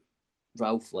him.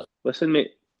 Ralph Little. Listen,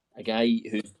 mate. A guy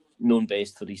who's known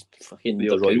best for his fucking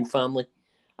the Royal family.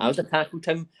 I would have tackled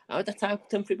him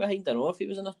from behind. I don't know if he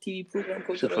was in a TV programme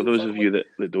called So for those of you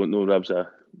that don't know, Rab's a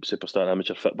superstar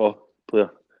amateur football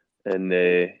player. And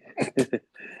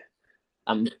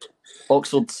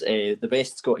Oxford's the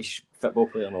best Scottish football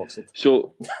player in Oxford.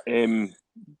 So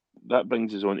that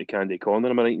brings us on to Candy Corner,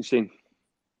 am I right in saying?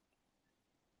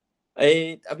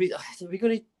 Are we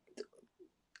going to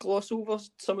gloss over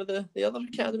some of the other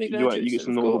academy graduates? You get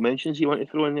some notable mentions you want to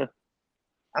throw in there?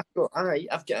 I've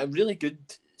got a really good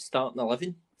starting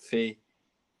 11.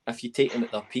 If you take them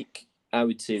at their peak, I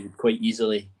would say would quite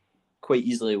easily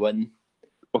win.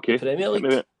 Okay. Premier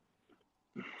League.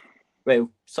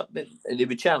 Well, they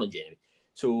would challenge anyway.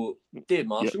 So David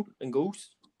Marshall in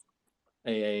goals.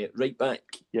 Right back,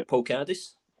 Paul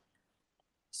Caddis.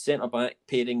 Centre back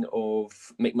pairing of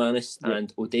McManus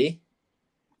and O'Day.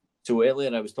 So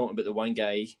earlier I was talking about the one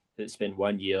guy that spent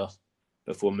 1 year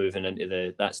before moving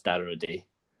into that's Darren O'Day.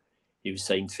 He was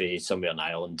signed for somewhere in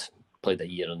Ireland, played a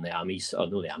year in the Armies,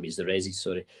 the Resis,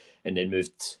 sorry, and then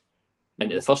moved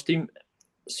into the first team.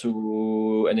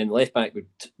 So, and then left back would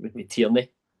be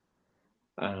Tierney,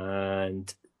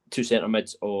 and 2 centre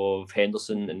mids of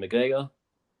Henderson and McGregor.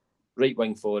 Right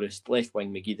wing Forrest, left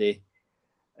wing McGeady,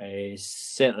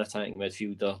 centre attacking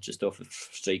midfielder just off of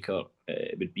striker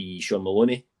would be Sean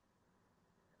Maloney,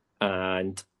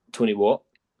 and Tony Watt.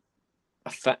 A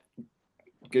fit,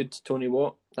 good Tony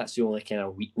Watt. That's the only kind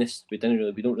of weakness. We don't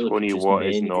really. Tony Watt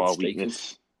is not a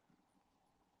weakness.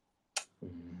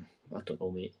 I don't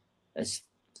know, mate. As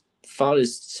far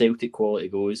as Celtic quality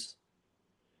goes,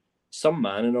 some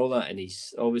man and all that, and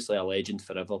he's obviously a legend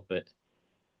forever. But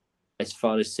as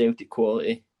far as Celtic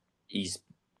quality, he's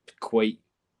quite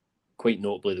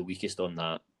notably the weakest on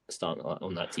that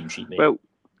team sheet, mate. Well,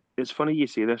 it's funny you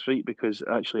say this, right? Because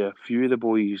actually, a few of the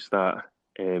boys that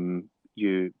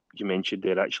you mentioned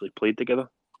there actually played together.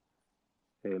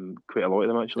 Quite a lot of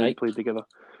them actually played together.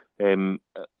 At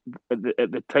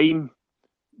the time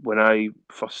when I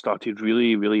first started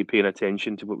really, really paying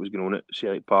attention to what was going on at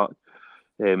Celtic Park,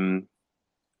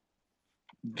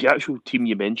 the actual team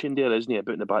you mentioned there, isn't it,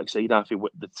 about in the backside after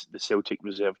what the Celtic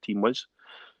reserve team was?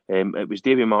 It was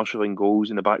Davy Marshall in goals,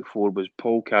 and the back four was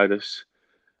Paul Caddis,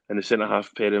 and the centre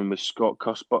half pairing was Scott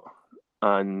Cuthbert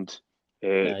and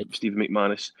Stephen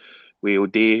McManus, with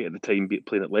O'Day at the time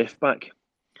playing at left back.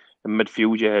 In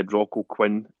midfield, you had Rocco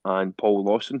Quinn and Paul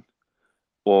Lawson,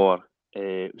 or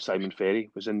Simon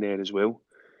Ferry was in there as well.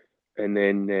 And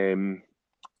then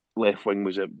left wing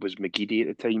was McGeady at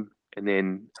the time. And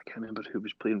then I can't remember who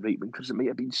was playing right wing, because it might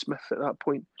have been Smith at that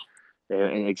point.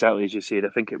 And exactly as you said, I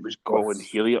think it was Colin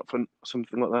Healy up front,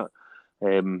 something like that.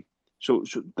 So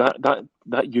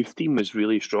that youth team was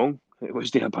really strong. It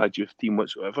wasn't a bad youth team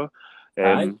whatsoever.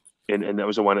 And that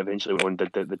was the one eventually went on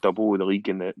did the double with the league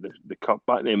and the cup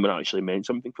back then, when it actually meant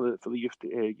something for the youth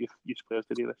players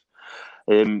to do this.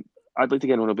 I'd like to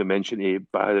get an honourable mention to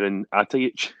Badran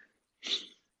Atajic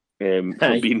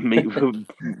for being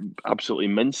absolutely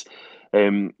mince.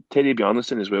 Terry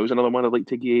Bjarnason as well is another one I'd like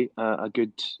to give a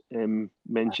good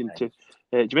mention to.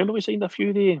 Do you remember we signed a few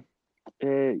of the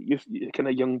youth kind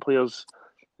of young players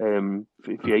for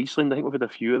Iceland? I think we've had a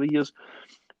few of the years.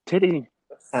 Terry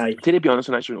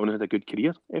Bjarnason actually only had a good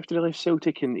career after he left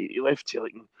Celtic, and he left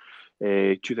Celtic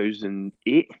in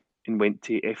 2008 and went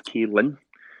to FK Lynn,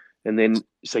 and then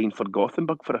signed for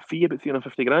Gothenburg for a fee about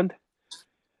 $350,000,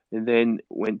 and then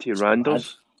went to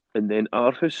Randers, and then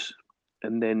Aarhus,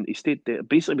 and then he stayed there.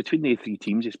 Basically, between the three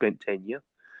teams, he spent 10 years.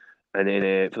 And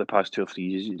then for the past 2 or 3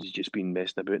 years, he's just been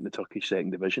messing about in the Turkish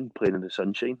second division, playing in the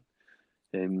sunshine,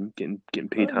 getting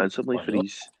paid handsomely for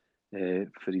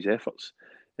his efforts.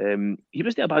 He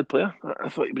wasn't a bad player. I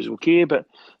thought he was okay, but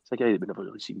it's a guy that we never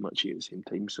really seen much at the same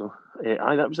time. So,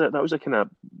 that was a kind of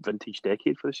vintage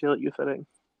decade for the Celtic youth, I reckon.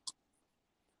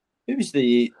 Who was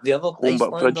the other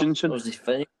Holmberg Fridgenson? Was he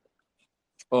Finnish?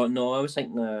 Oh no, I was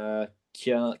thinking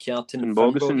Kjartan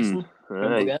Bogason.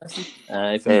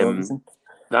 Bogason.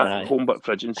 That Holmberg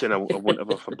Fridgenson, I won't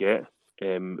ever forget,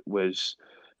 was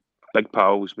big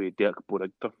pals with Dirk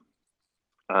Borigter.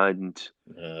 And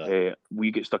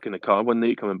we get stuck in the car one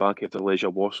night coming back after the Leisure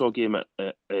Warsaw game at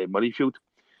Murrayfield.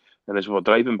 And as we were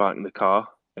driving back in the car,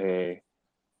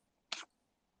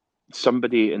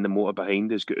 somebody in the motor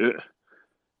behind us got out,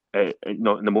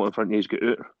 not in the motor in front of us got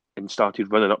out, and started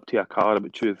running up to a car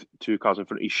about two cars in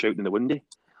front of us, shouting in the window.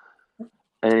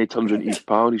 And then he turns around to his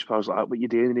pal, and his pal's like, "What you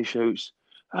doing?" And he shouts,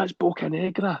 "That's Boca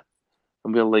Negra."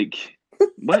 And we're like,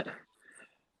 "What?"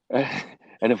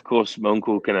 And of course, my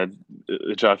uncle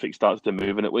the traffic starts to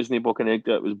move, and it wasn't Boca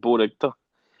Negra, it was Borigter.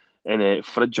 And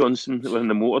Fred Johnson were in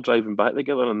the motor driving back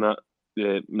together, and that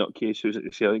nutcase who was at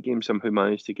the Celtic game somehow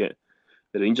managed to get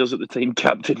the Rangers at the time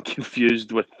captain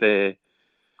confused with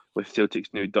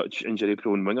Celtic's new Dutch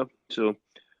injury-prone winger. So,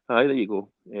 there you go.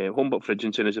 Holmberg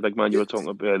Fridgenson is a big man you were talking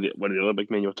about. One of the other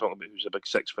big men you were talking about, who's a big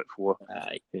 6'4"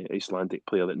 Icelandic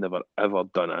player that never ever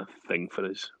done a thing for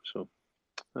us. So,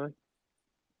 aye.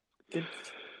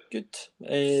 Good.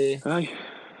 Aye.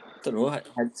 Don't know. That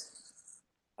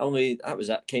was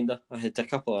it, kinda. I had a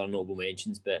couple of honourable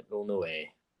mentions, but I'll not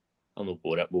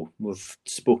bore it. We've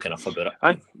spoken enough about it.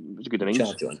 Aye, it was a good innings.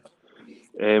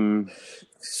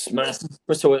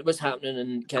 So what's happening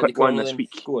in County Cornwall this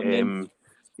week? Then.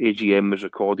 AGM was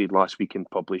recorded last week and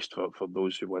published for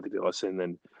those who wanted to listen,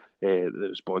 and the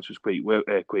response was quite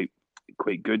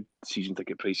good. Season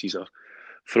ticket prices are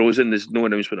frozen. There's no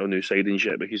announcement of new signings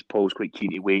yet because Paul's quite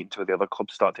keen to wait until the other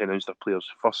clubs start to announce their players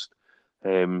first,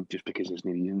 just because there's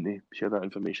no reason to share that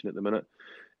information at the minute.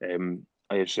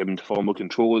 I assumed formal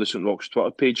control of the St Roch's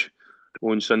Twitter page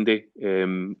on Sunday.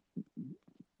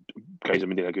 Guys have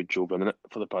been doing a good job running it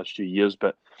for the past few years,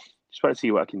 but just want to see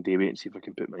what I can do with it and see if I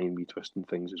can put my own wee twist in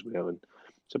things as well. And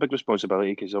it's a big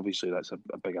responsibility because obviously that's a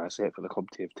big asset for the club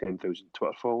to have 10,000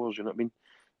 Twitter followers, you know what I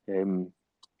mean?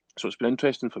 So it's been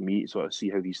interesting for me to sort of see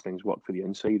how these things work for the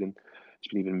inside, and it's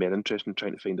been even more interesting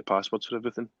trying to find the passwords for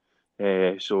everything.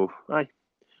 So, aye,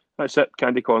 that's it.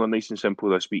 Candy Corner, nice and simple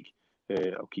this week.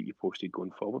 I'll keep you posted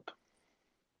going forward.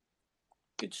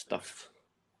 Good stuff.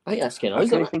 I think that's kind of. I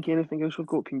can't think of anything else we've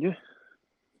got, can you?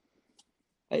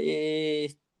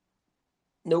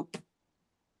 Nope.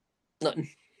 Nothing.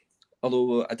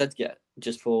 Although I did get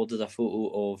just forwarded a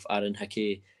photo of Aaron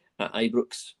Hickey at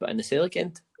Ibrox, but in the Celtic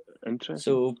end. Interesting.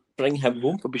 So bring him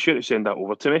home. I'll be sure to send that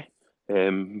over to me.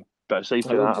 But aside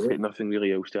from that, I've got nothing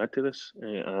really else to add to this,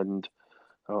 and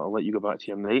I'll let you go back to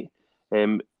your night.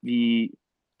 The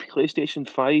PlayStation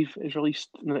 5 is released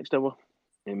in the next hour,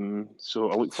 so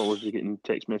I look forward to getting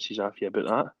text messages off you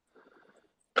about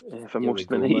that for most of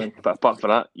the night. Man. But apart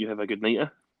from that, you have a good night.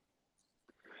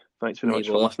 Thanks very much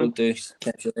for listening.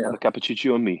 Catch you later. Have a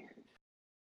cappuccino on me.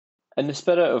 In the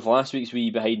spirit of last week's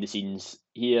wee behind the scenes,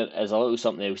 here is a little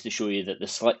something else to show you that the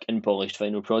slick and polished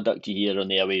final product you hear on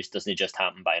the airwaves doesn't just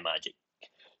happen by magic.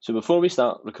 So before we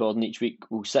start recording each week,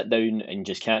 we'll sit down and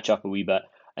just catch up a wee bit,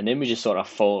 and then we just sort of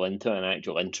fall into an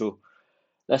actual intro.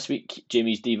 This week,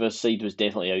 Jamie's Divas side was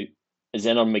definitely out. As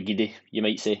in on McGeady, you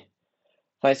might say.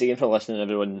 Thanks again for listening,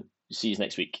 everyone. See you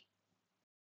next week.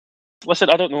 Listen,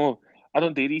 I don't know. I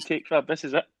don't dare take that. This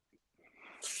is it.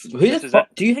 Who the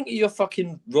fuck do you think you're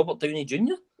fucking Robert Downey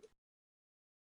Jr.?